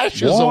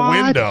 smashes a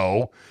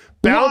window,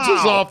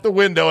 bounces off the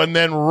window, and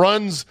then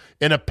runs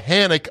in a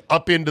panic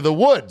up into the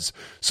woods.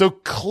 So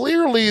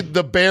clearly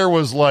the bear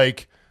was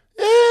like,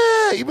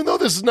 even though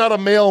this is not a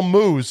male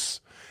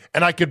moose,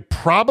 and I could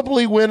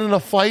probably win in a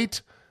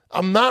fight,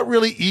 I'm not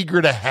really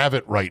eager to have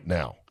it right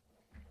now.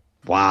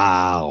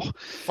 Wow.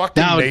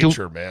 Fucking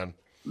nature, man.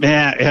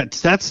 Man,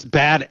 that's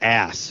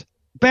badass.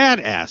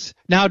 Badass.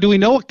 Now, do we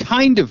know what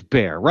kind of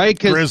bear, right?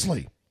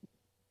 Grizzly.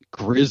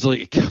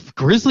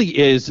 Grizzly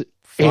is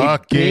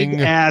fucking a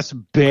big-ass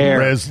bear.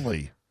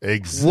 Grizzly.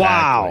 Exactly.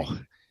 Wow.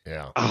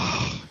 Yeah.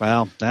 Oh,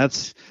 well, they're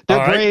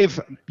brave.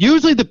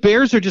 Usually the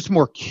bears are just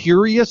more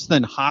curious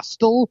than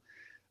hostile.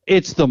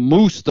 It's the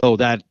moose, though,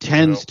 that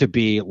tends to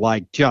be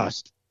like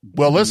just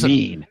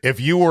mean.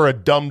 If you were a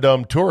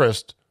dumb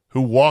tourist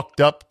who walked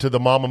up to the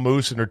mama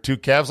moose and her 2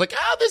 calves like,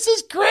 this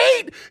is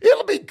great.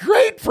 It'll be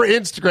great for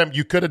Instagram.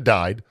 You could have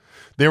died.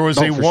 There was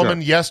a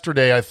woman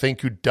yesterday, I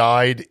think, who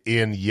died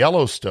in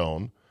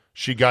Yellowstone.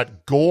 She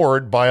got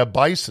gored by a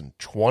bison,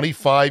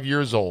 25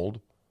 years old.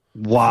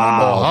 Wow.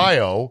 From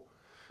Ohio.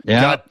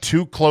 Yeah. Got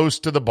too close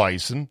to the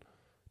bison,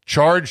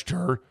 charged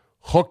her,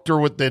 hooked her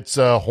with its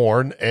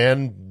horn,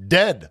 and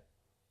dead.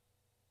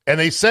 And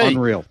they say,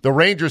 the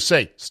rangers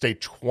say, stay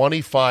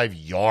 25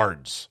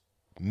 yards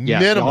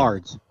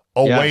minimum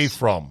away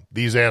from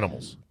these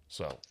animals.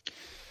 So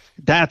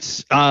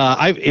that's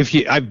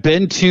I've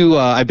been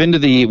to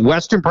the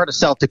western part of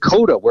South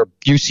Dakota where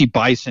you see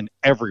bison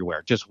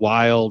everywhere, just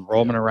wild,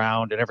 roaming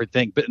around and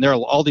everything. But there are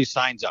all these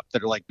signs up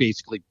that are like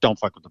basically, don't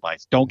fuck with the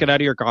bison. Don't get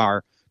out of your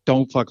car.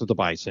 Don't fuck with the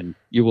bison.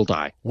 You will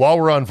die. While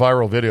we're on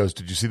viral videos,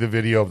 did you see the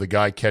video of the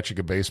guy catching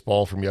a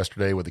baseball from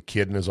yesterday with a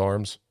kid in his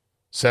arms?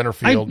 Center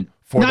field.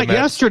 Not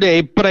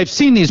yesterday, but I've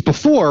seen these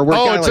before.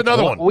 Where it's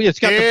another one. It's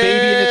got the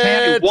baby in his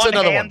hand. And one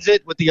hands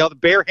it with the other,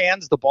 bare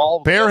hands the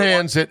ball. Bare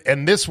hands it,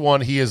 and this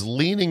one he is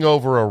leaning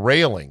over a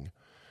railing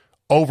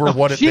over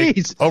what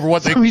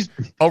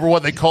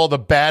they call the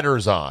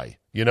batter's eye.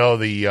 You know,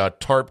 the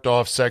tarped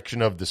off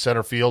section of the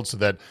center field, so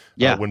that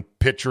when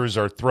pitchers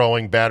are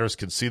throwing, batters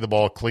can see the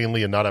ball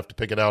cleanly and not have to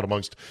pick it out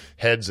amongst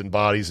heads and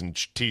bodies and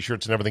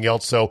T-shirts and everything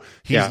else. So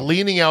he's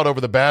leaning out over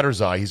the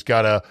batter's eye. He's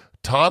got a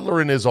toddler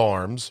in his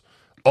arms,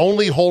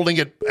 only holding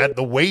it at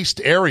the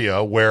waist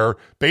area where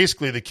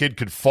basically the kid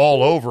could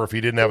fall over if he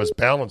didn't have his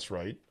balance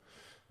right.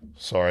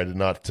 Sorry, I did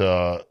not.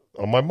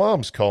 My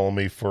mom's calling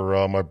me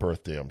for my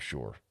birthday, I'm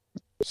sure.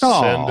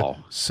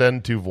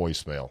 Send to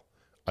voicemail.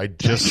 I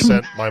just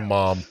sent my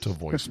mom to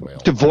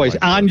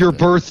voicemail. On your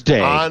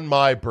birthday. On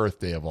my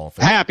birthday of all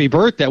things. Happy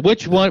birthday.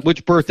 Which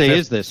birthday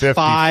is this?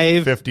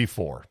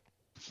 54.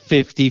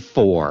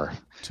 54.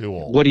 Too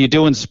old. What are you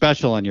doing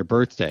special on your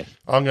birthday?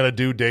 I'm going to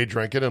do day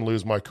drinking and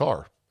lose my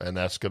car. And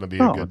that's going to be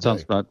a good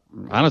day.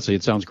 Honestly,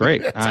 it sounds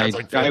great. I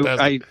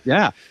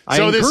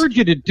encourage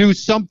you to do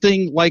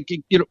something like,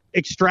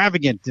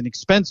 extravagant and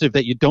expensive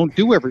that you don't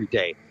do every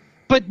day,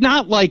 but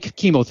not like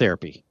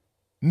chemotherapy.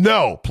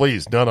 No,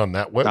 please, none on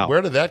that.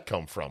 Where did that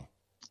come from?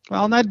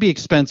 Well, that'd be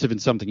expensive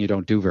and something you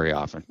don't do very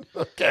often.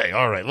 Okay,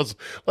 all right. Let's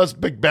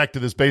back to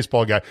this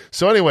baseball guy.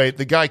 So anyway,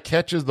 the guy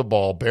catches the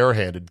ball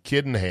barehanded,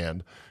 kid in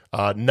hand,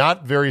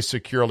 not very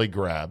securely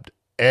grabbed,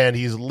 and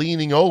he's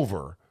leaning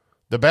over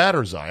the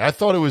batter's eye. I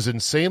thought it was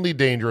insanely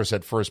dangerous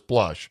at first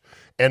blush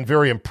and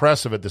very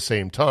impressive at the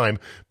same time.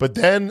 But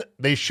then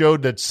they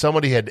showed that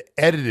somebody had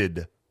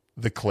edited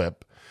the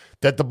clip,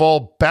 that the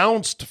ball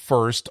bounced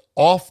first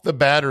off the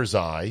batter's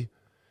eye.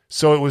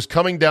 So it was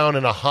coming down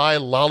in a high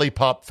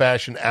lollipop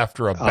fashion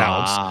after a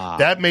bounce.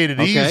 That made it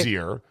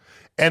easier.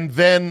 And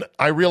then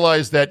I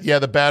realized that,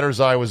 the batter's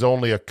eye was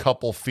only a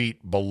couple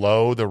feet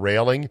below the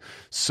railing.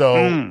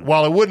 So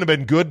while it wouldn't have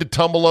been good to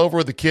tumble over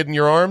with the kid in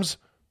your arms,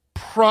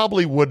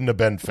 probably wouldn't have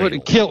been fatal.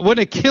 Would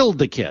have killed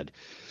the kid.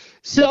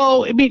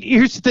 So, I mean,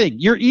 here's the thing.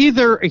 You're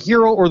either a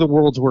hero or the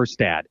world's worst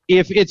dad.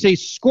 If it's a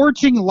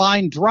scorching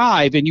line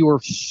drive and you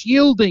are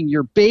shielding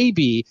your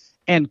baby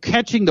and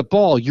catching the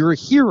ball, you're a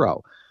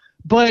hero.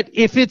 But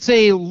if it's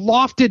a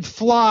lofted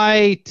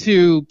fly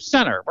to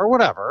center or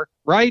whatever,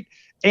 right?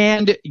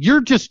 And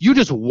you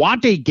just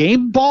want a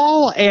game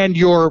ball and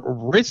you're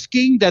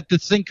risking that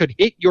this thing could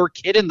hit your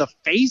kid in the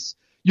face,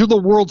 you're the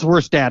world's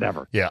worst dad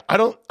ever. Yeah, I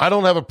don't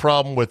have a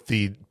problem with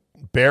the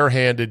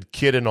barehanded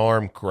kid in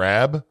arm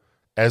grab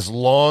as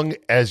long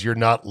as you're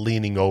not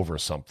leaning over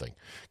something.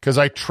 Because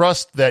I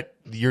trust that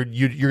you're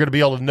going to be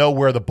able to know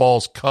where the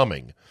ball's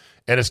coming,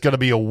 and it's going to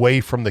be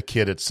away from the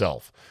kid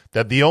itself.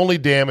 That the only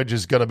damage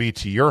is going to be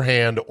to your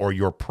hand or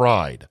your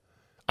pride.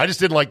 I just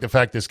didn't like the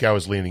fact this guy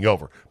was leaning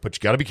over. But you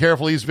got to be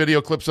careful. These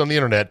video clips on the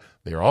internet,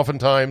 they are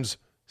oftentimes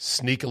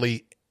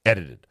sneakily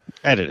edited.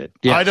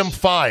 Yes. Item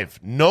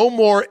 5, no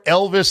more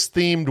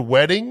Elvis-themed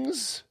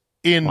weddings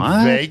in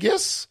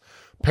Vegas.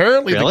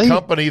 Apparently the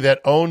company that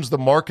owns the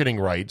marketing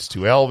rights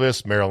to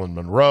Elvis, Marilyn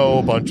Monroe,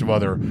 a bunch of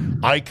other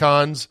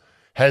icons,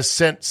 has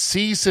sent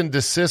cease and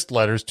desist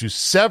letters to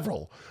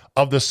several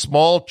of the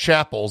small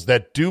chapels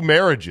that do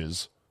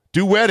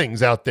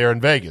weddings out there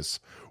in Vegas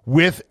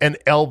with an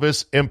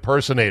Elvis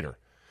impersonator.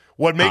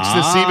 What makes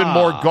this even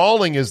more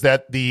galling is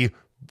that the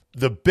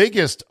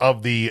biggest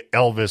of the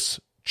Elvis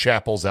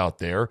chapels out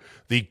there,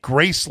 the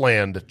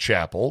Graceland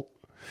Chapel,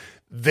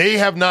 they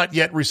have not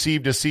yet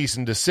received a cease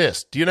and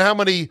desist. Do you know how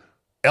many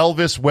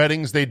Elvis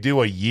weddings they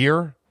do a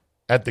year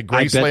at the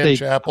Graceland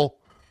Chapel?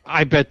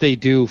 I bet they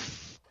do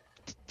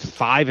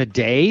 5 a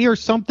day or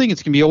something.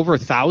 It's going to be over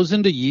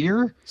 1,000 a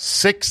year.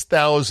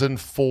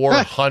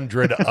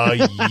 6,400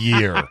 a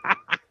year.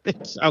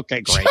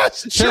 Okay, great.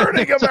 Just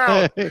churning them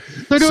out. They're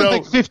doing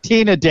like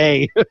 15 a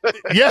day.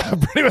 Yeah,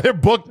 pretty much they're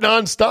booked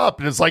nonstop,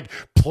 and it's like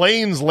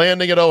planes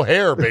landing at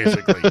O'Hare,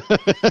 basically.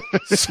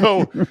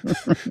 So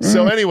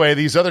anyway,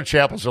 these other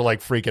chapels are like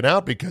freaking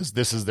out because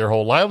this is their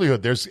whole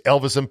livelihood. There's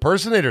Elvis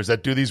impersonators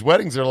that do these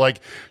weddings. They're like,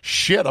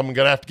 shit, I'm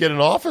going to have to get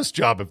an office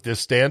job if this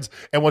stands.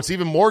 And what's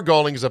even more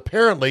galling is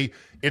apparently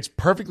it's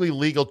perfectly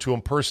legal to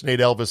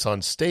impersonate Elvis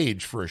on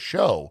stage for a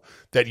show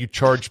that you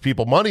charge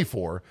people money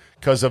for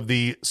because of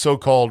the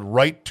so-called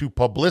right to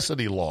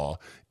publicity law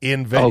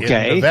in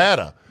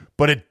Nevada.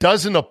 But it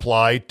doesn't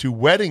apply to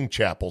wedding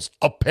chapels,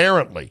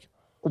 apparently.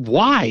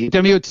 Why?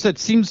 I mean, it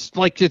seems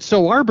like it's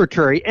so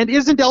arbitrary. And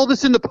isn't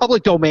Elvis in the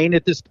public domain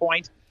at this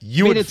point?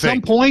 At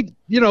some point,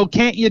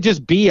 can't you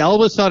just be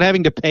Elvis without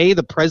having to pay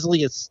the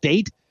Presley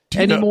estate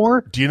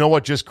anymore? Do you know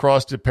what just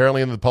crossed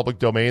apparently in the public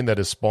domain that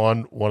has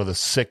spawned one of the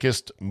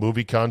sickest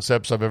movie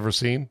concepts I've ever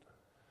seen?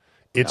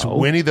 It's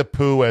Winnie the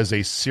Pooh as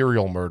a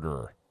serial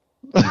murderer.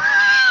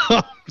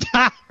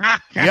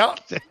 Yeah,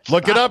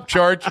 look it up,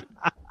 Charge.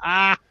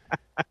 I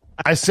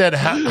said,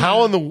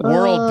 how in the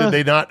world did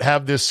they not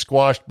have this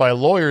squashed by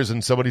lawyers?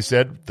 And somebody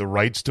said, the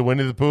rights to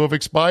Winnie the Pooh have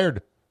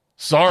expired.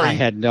 Sorry. I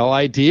had no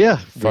idea.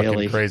 Fucking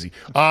Really crazy.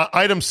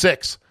 Item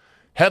 6.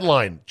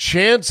 Headline: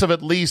 chance of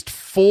at least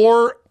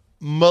 4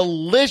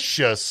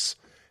 malicious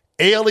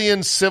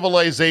alien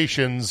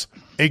civilizations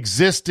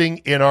existing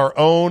in our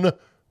own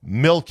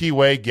Milky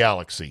Way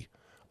galaxy.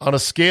 On a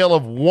scale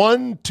of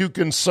 1 to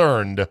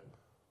concerned,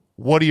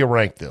 what do you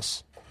rank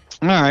this?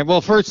 All right.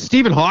 Well, first,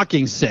 Stephen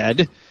Hawking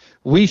said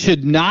we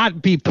should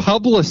not be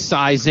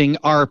publicizing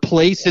our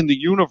place in the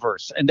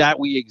universe and that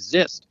we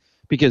exist,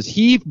 because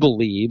he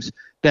believes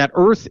that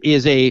Earth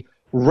is a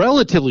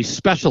relatively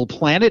special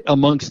planet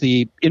amongst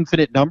the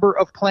infinite number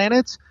of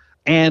planets,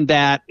 and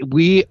that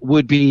we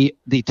would be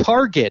the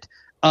target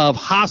of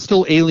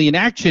hostile alien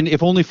action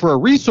if only for our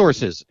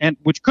resources, and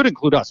which could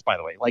include us, by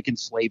the way, like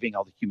enslaving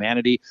all the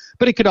humanity.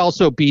 But it could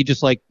also be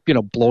just like,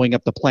 blowing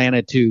up the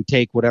planet to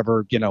take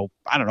whatever,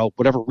 I don't know,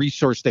 whatever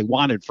resource they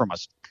wanted from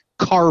us.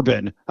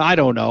 Carbon, I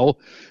don't know.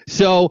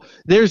 So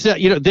there's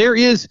there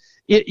is,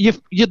 if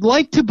you'd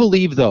like to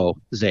believe, though,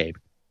 Zabe,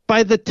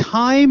 by the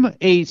time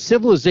a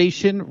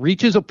civilization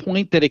reaches a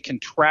point that it can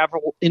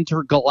travel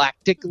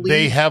intergalactically,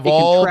 they have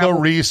all the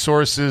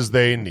resources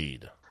they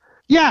need.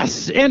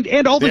 Yes, and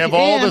all they have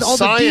all the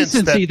science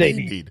decency that they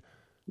need.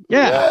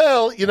 Yeah.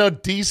 Well,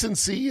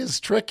 decency is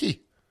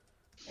tricky.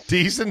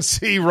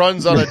 Decency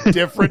runs on a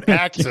different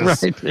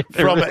axis from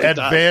really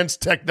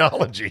advanced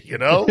technology,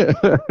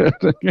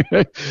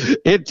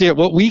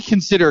 What we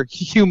consider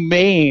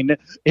humane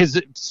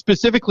is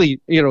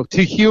specifically,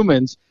 to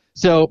humans.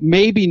 So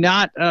maybe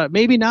not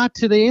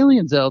to the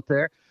aliens out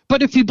there.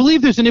 But if you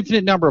believe there's an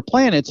infinite number of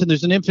planets, and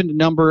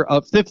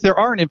if there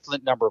are an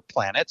infinite number of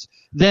planets,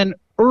 then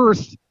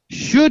Earth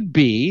should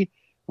be,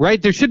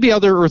 right? There should be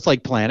other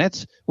Earth-like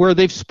planets where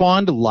they've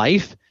spawned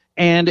life,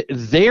 and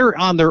they're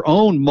on their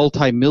own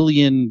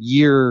multi-million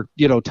year,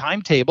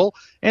 timetable.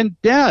 And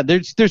yeah,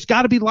 there's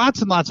got to be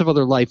lots and lots of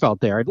other life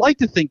out there. I'd like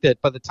to think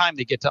that by the time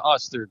they get to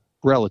us, they're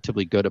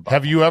relatively good about it.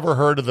 Have you ever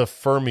heard of the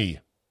Fermi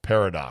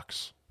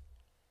paradox?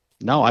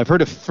 No, I've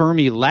heard of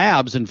Fermi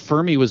Labs, and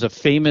Fermi was a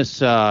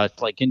famous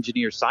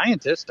engineer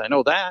scientist. I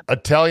know that.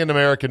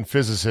 Italian-American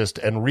physicist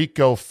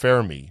Enrico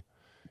Fermi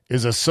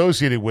is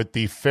associated with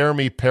the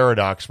Fermi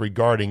paradox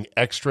regarding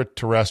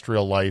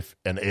extraterrestrial life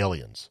and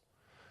aliens.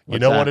 You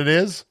know what it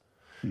is?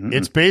 Mm-hmm.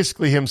 It's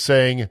basically him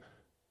saying,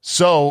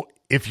 so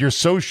if you're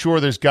so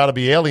sure there's got to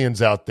be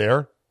aliens out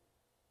there,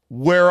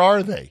 where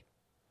are they?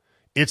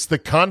 It's the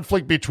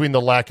conflict between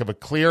the lack of a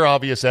clear,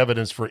 obvious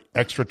evidence for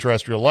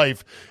extraterrestrial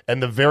life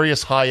and the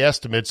various high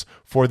estimates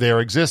for their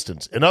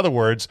existence. In other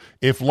words,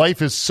 if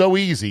life is so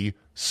easy,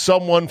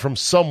 someone from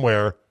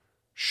somewhere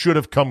should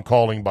have come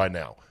calling by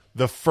now.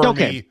 The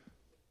Fermi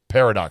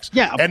paradox.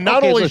 Yeah, and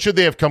not only should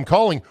they have come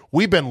calling,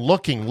 we've been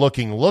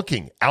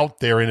looking out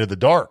there into the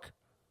dark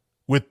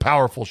with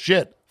powerful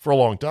shit for a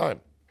long time.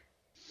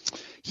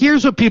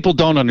 Here's what people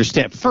don't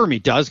understand. Fermi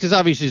does, because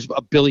obviously he's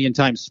a billion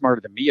times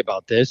smarter than me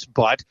about this,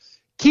 but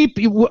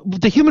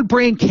the human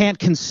brain can't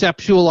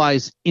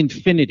conceptualize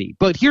infinity.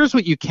 But here's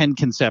what you can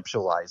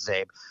conceptualize,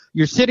 Zabe.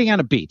 You're sitting on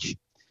a beach.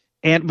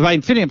 And by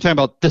infinity, I'm talking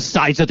about the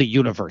size of the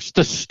universe,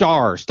 the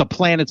stars, the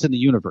planets in the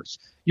universe.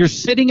 You're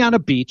sitting on a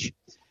beach,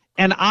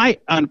 and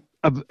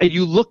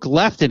you look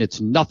left, and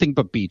it's nothing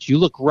but beach. You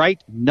look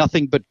right,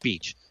 nothing but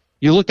beach.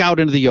 You look out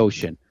into the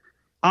ocean.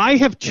 I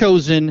have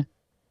chosen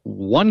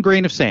one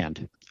grain of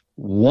sand,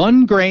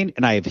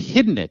 and I have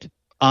hidden it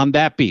on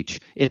that beach.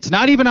 It's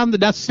not even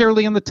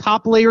necessarily on the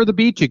top layer of the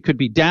beach. It could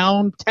be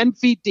down 10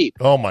 feet deep.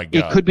 Oh, my God.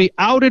 It could be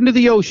out into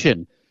the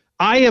ocean.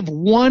 I have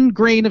one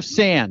grain of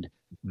sand.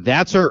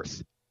 That's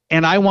Earth,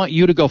 and I want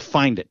you to go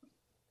find it.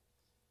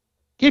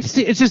 It's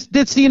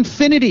the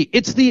infinity.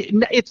 It's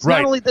right.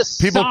 Not only the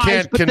people size,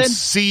 can't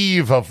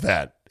conceive of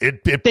that.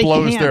 It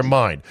blows their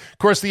mind. Of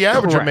course, the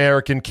average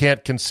American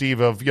can't conceive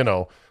of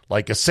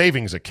like a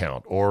savings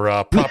account or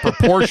proper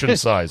portion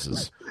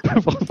sizes.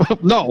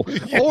 No,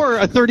 or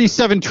a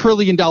 $37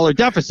 trillion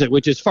deficit,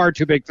 which is far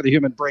too big for the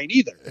human brain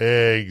either.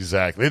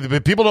 Exactly.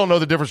 People don't know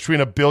the difference between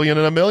a billion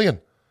and a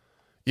million.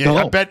 Yeah, no,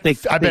 I bet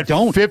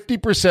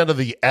 50% of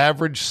the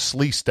average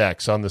slee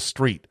stacks on the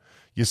street,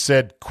 you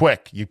said,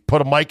 quick, you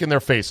put a mic in their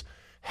face,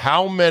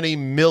 how many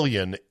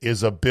million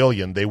is a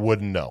billion? They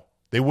wouldn't know.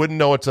 They wouldn't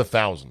know it's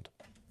 1,000.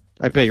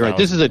 I bet you're right.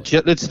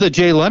 It's the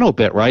Jay Leno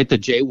bit, right? The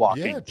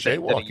jaywalking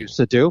that he used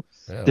to do.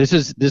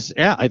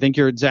 Yeah. I think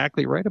you're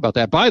exactly right about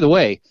that. By the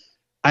way,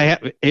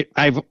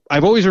 I've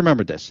always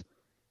remembered this.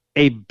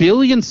 1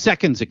 billion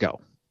seconds ago,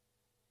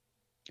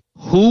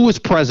 who was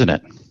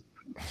president?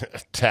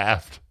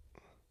 Taft.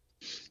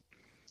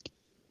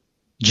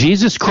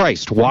 Jesus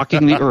Christ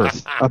walking the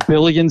earth 1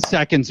 billion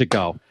seconds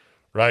ago.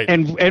 Right.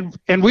 And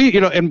we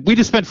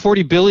just spent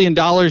 $40 billion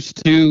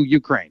to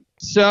Ukraine.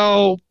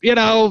 So,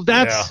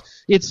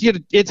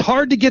 it's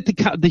hard to get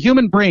the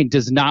human brain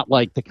does not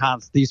like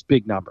these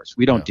big numbers.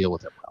 We don't deal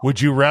with it well.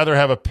 Would you rather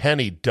have a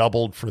penny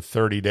doubled for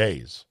 30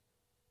 days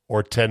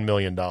or $10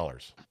 million?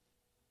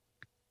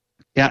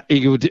 Yeah,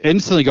 you would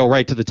instantly go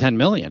right to the 10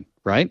 million,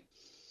 right?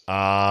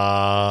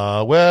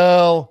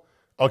 Well,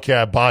 okay,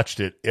 I botched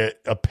it.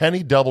 A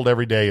penny doubled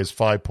every day is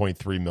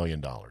 $5.3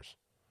 million.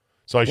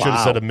 So I should have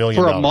said $1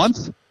 million. For a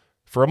month?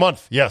 For a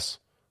month, yes.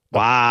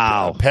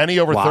 Wow. A penny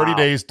over 30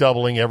 days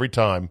doubling every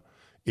time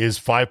is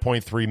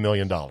 $5.3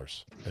 million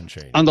and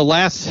change. On the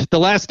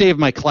last day of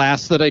my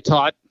class that I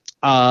taught.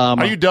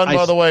 Are you done,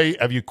 by the way?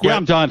 Have you quit? Yeah,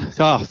 I'm done.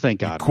 Oh, thank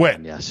God. You quit.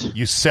 Done, yes.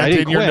 You sent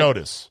in your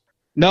notice.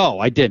 No,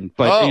 I didn't.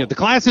 But the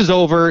class is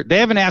over. They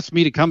haven't asked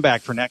me to come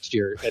back for next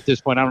year. At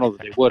this point, I don't know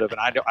that they would have, and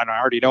I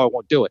already know I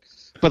won't do it.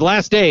 But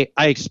last day,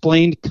 I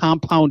explained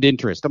compound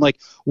interest. I'm like,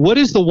 what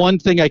is the one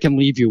thing I can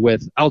leave you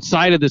with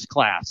outside of this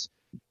class,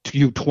 to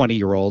you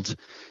 20-year-olds,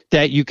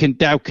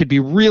 that could be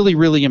really,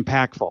 really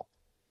impactful?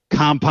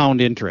 Compound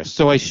interest.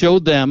 So I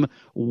showed them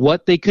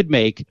what they could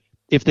make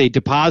if they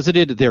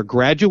deposited their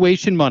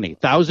graduation money,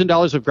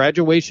 $1,000 of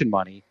graduation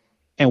money,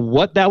 and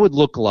what that would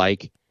look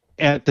like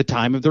at the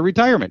time of their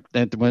retirement,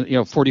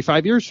 when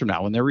 45 years from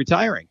now when they're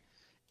retiring.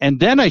 And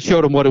then I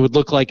showed them what it would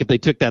look like if they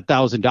took that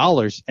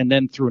 $1,000 and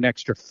then threw an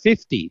extra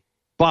 $50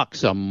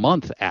 a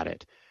month at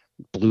it.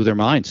 Blew their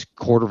minds.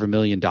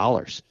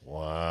 $250,000.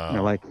 Wow. And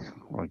they're like,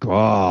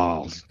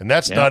 oh. And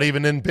that's not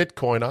even in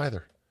Bitcoin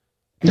either.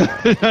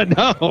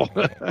 No.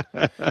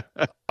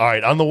 All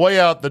right, on the way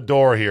out the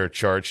door here,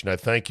 Church, and I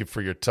thank you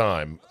for your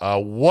time.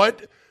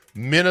 What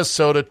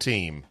Minnesota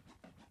team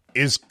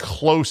is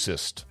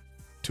closest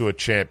to a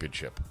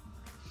championship?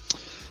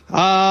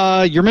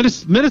 Your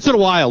Minnesota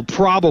Wild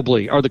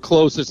probably are the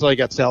closest. They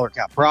got salary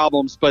cap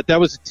problems, but that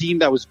was a team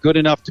that was good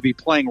enough to be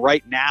playing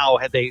right now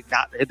had they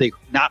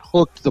not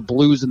hooked the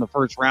Blues in the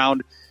first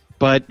round.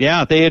 But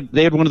yeah, they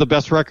had one of the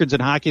best records in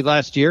hockey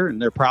last year,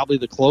 and they're probably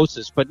the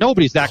closest. But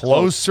nobody's that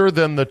closer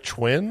than the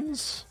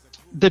Twins.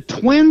 The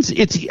Twins.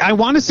 I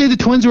want to say the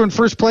Twins are in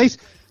first place.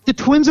 The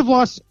Twins have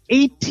lost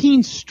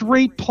 18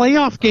 straight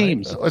playoff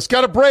games. It's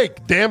got to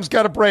break. Dam's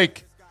got to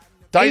break.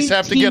 Dice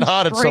have to get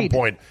hot straight. At some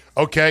point.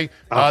 Okay,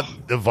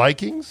 the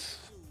Vikings.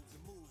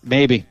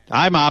 Maybe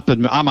I'm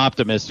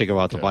optimistic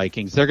about the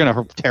Vikings. They're going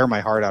to tear my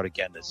heart out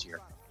again this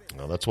year.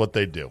 Well, that's what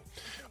they do.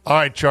 All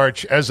right,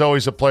 Charge, as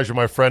always, a pleasure,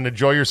 my friend.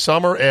 Enjoy your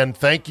summer, and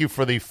thank you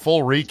for the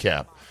full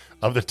recap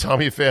of the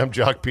Tommy Pham,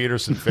 Jock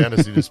Peterson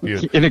fantasy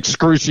dispute. In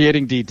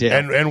excruciating detail.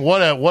 And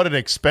what an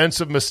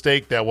expensive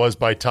mistake that was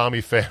by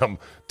Tommy Pham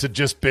to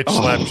just bitch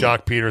slap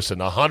Jock Peterson.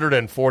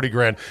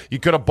 $140,000. You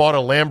could have bought a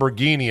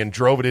Lamborghini and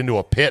drove it into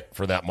a pit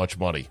for that much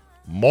money.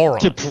 Moron.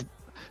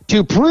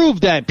 To prove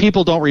that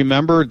people don't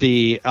remember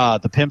the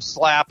pimp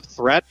slap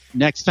threat,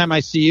 next time I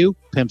see you,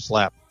 pimp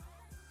slap.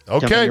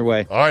 Okay. Your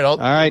way. All right. All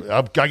right.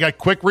 I got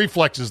quick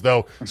reflexes,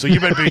 though, so you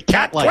better be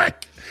cat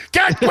quick.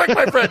 Cat quick,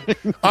 my friend.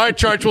 All right,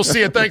 Charge. We'll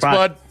see you. Thanks,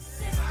 bud.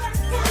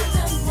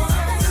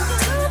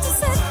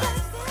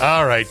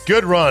 All right.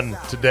 Good run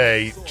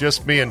today.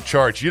 Just me and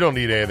Charge. You don't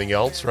need anything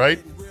else, right?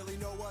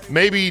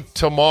 Maybe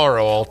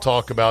tomorrow I'll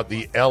talk about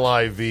the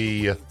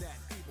LIV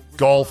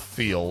golf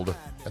field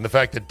and the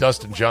fact that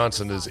Dustin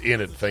Johnson is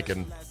in it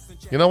thinking,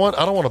 you know what?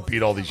 I don't want to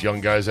beat all these young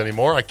guys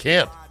anymore. I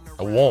can't.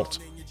 I won't.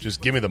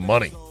 Just give me the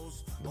money.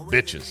 The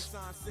bitches,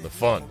 the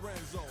fun.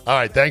 All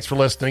right, thanks for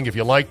listening. If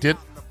you liked it,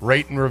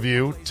 rate and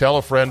review. Tell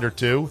a friend or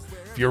two.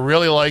 If you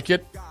really like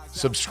it,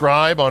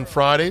 subscribe on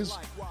Fridays.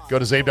 Go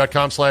to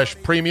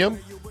zabe.com/premium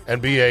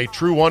and be a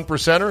true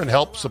 1%er and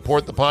help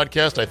support the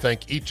podcast. I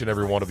thank each and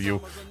every one of you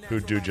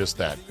who do just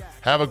that.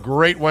 Have a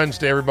great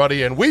Wednesday,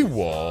 everybody, and we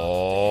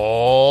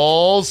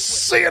will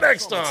see you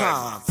next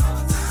time.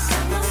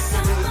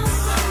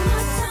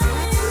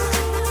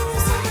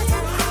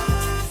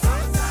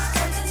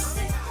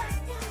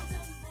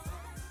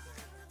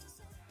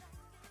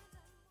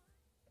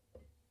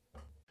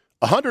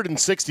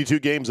 162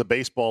 games of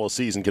baseball a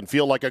season can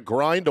feel like a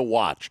grind to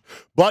watch,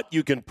 but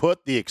you can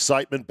put the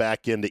excitement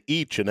back into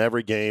each and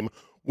every game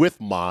with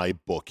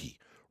MyBookie.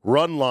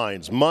 Run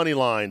lines, money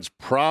lines,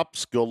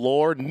 props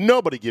galore.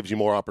 Nobody gives you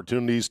more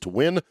opportunities to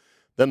win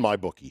than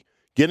MyBookie.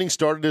 Getting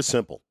started is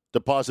simple.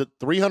 Deposit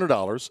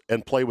 $300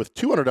 and play with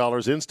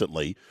 $200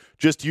 instantly.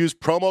 Just use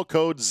promo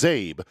code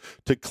ZABE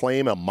to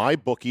claim a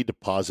MyBookie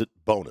deposit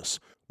bonus.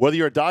 Whether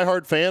you're a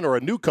diehard fan or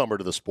a newcomer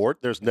to the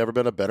sport, there's never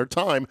been a better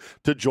time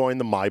to join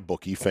the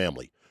MyBookie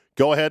family.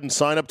 Go ahead and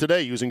sign up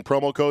today using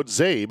promo code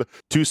ZABE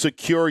to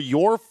secure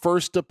your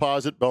first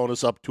deposit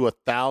bonus up to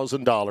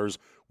 $1,000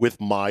 with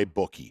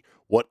MyBookie.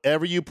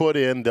 Whatever you put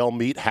in, they'll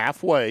meet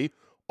halfway,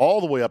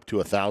 all the way up to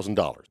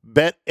 $1,000.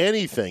 Bet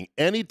anything,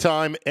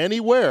 anytime,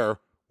 anywhere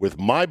with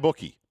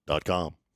MyBookie.com.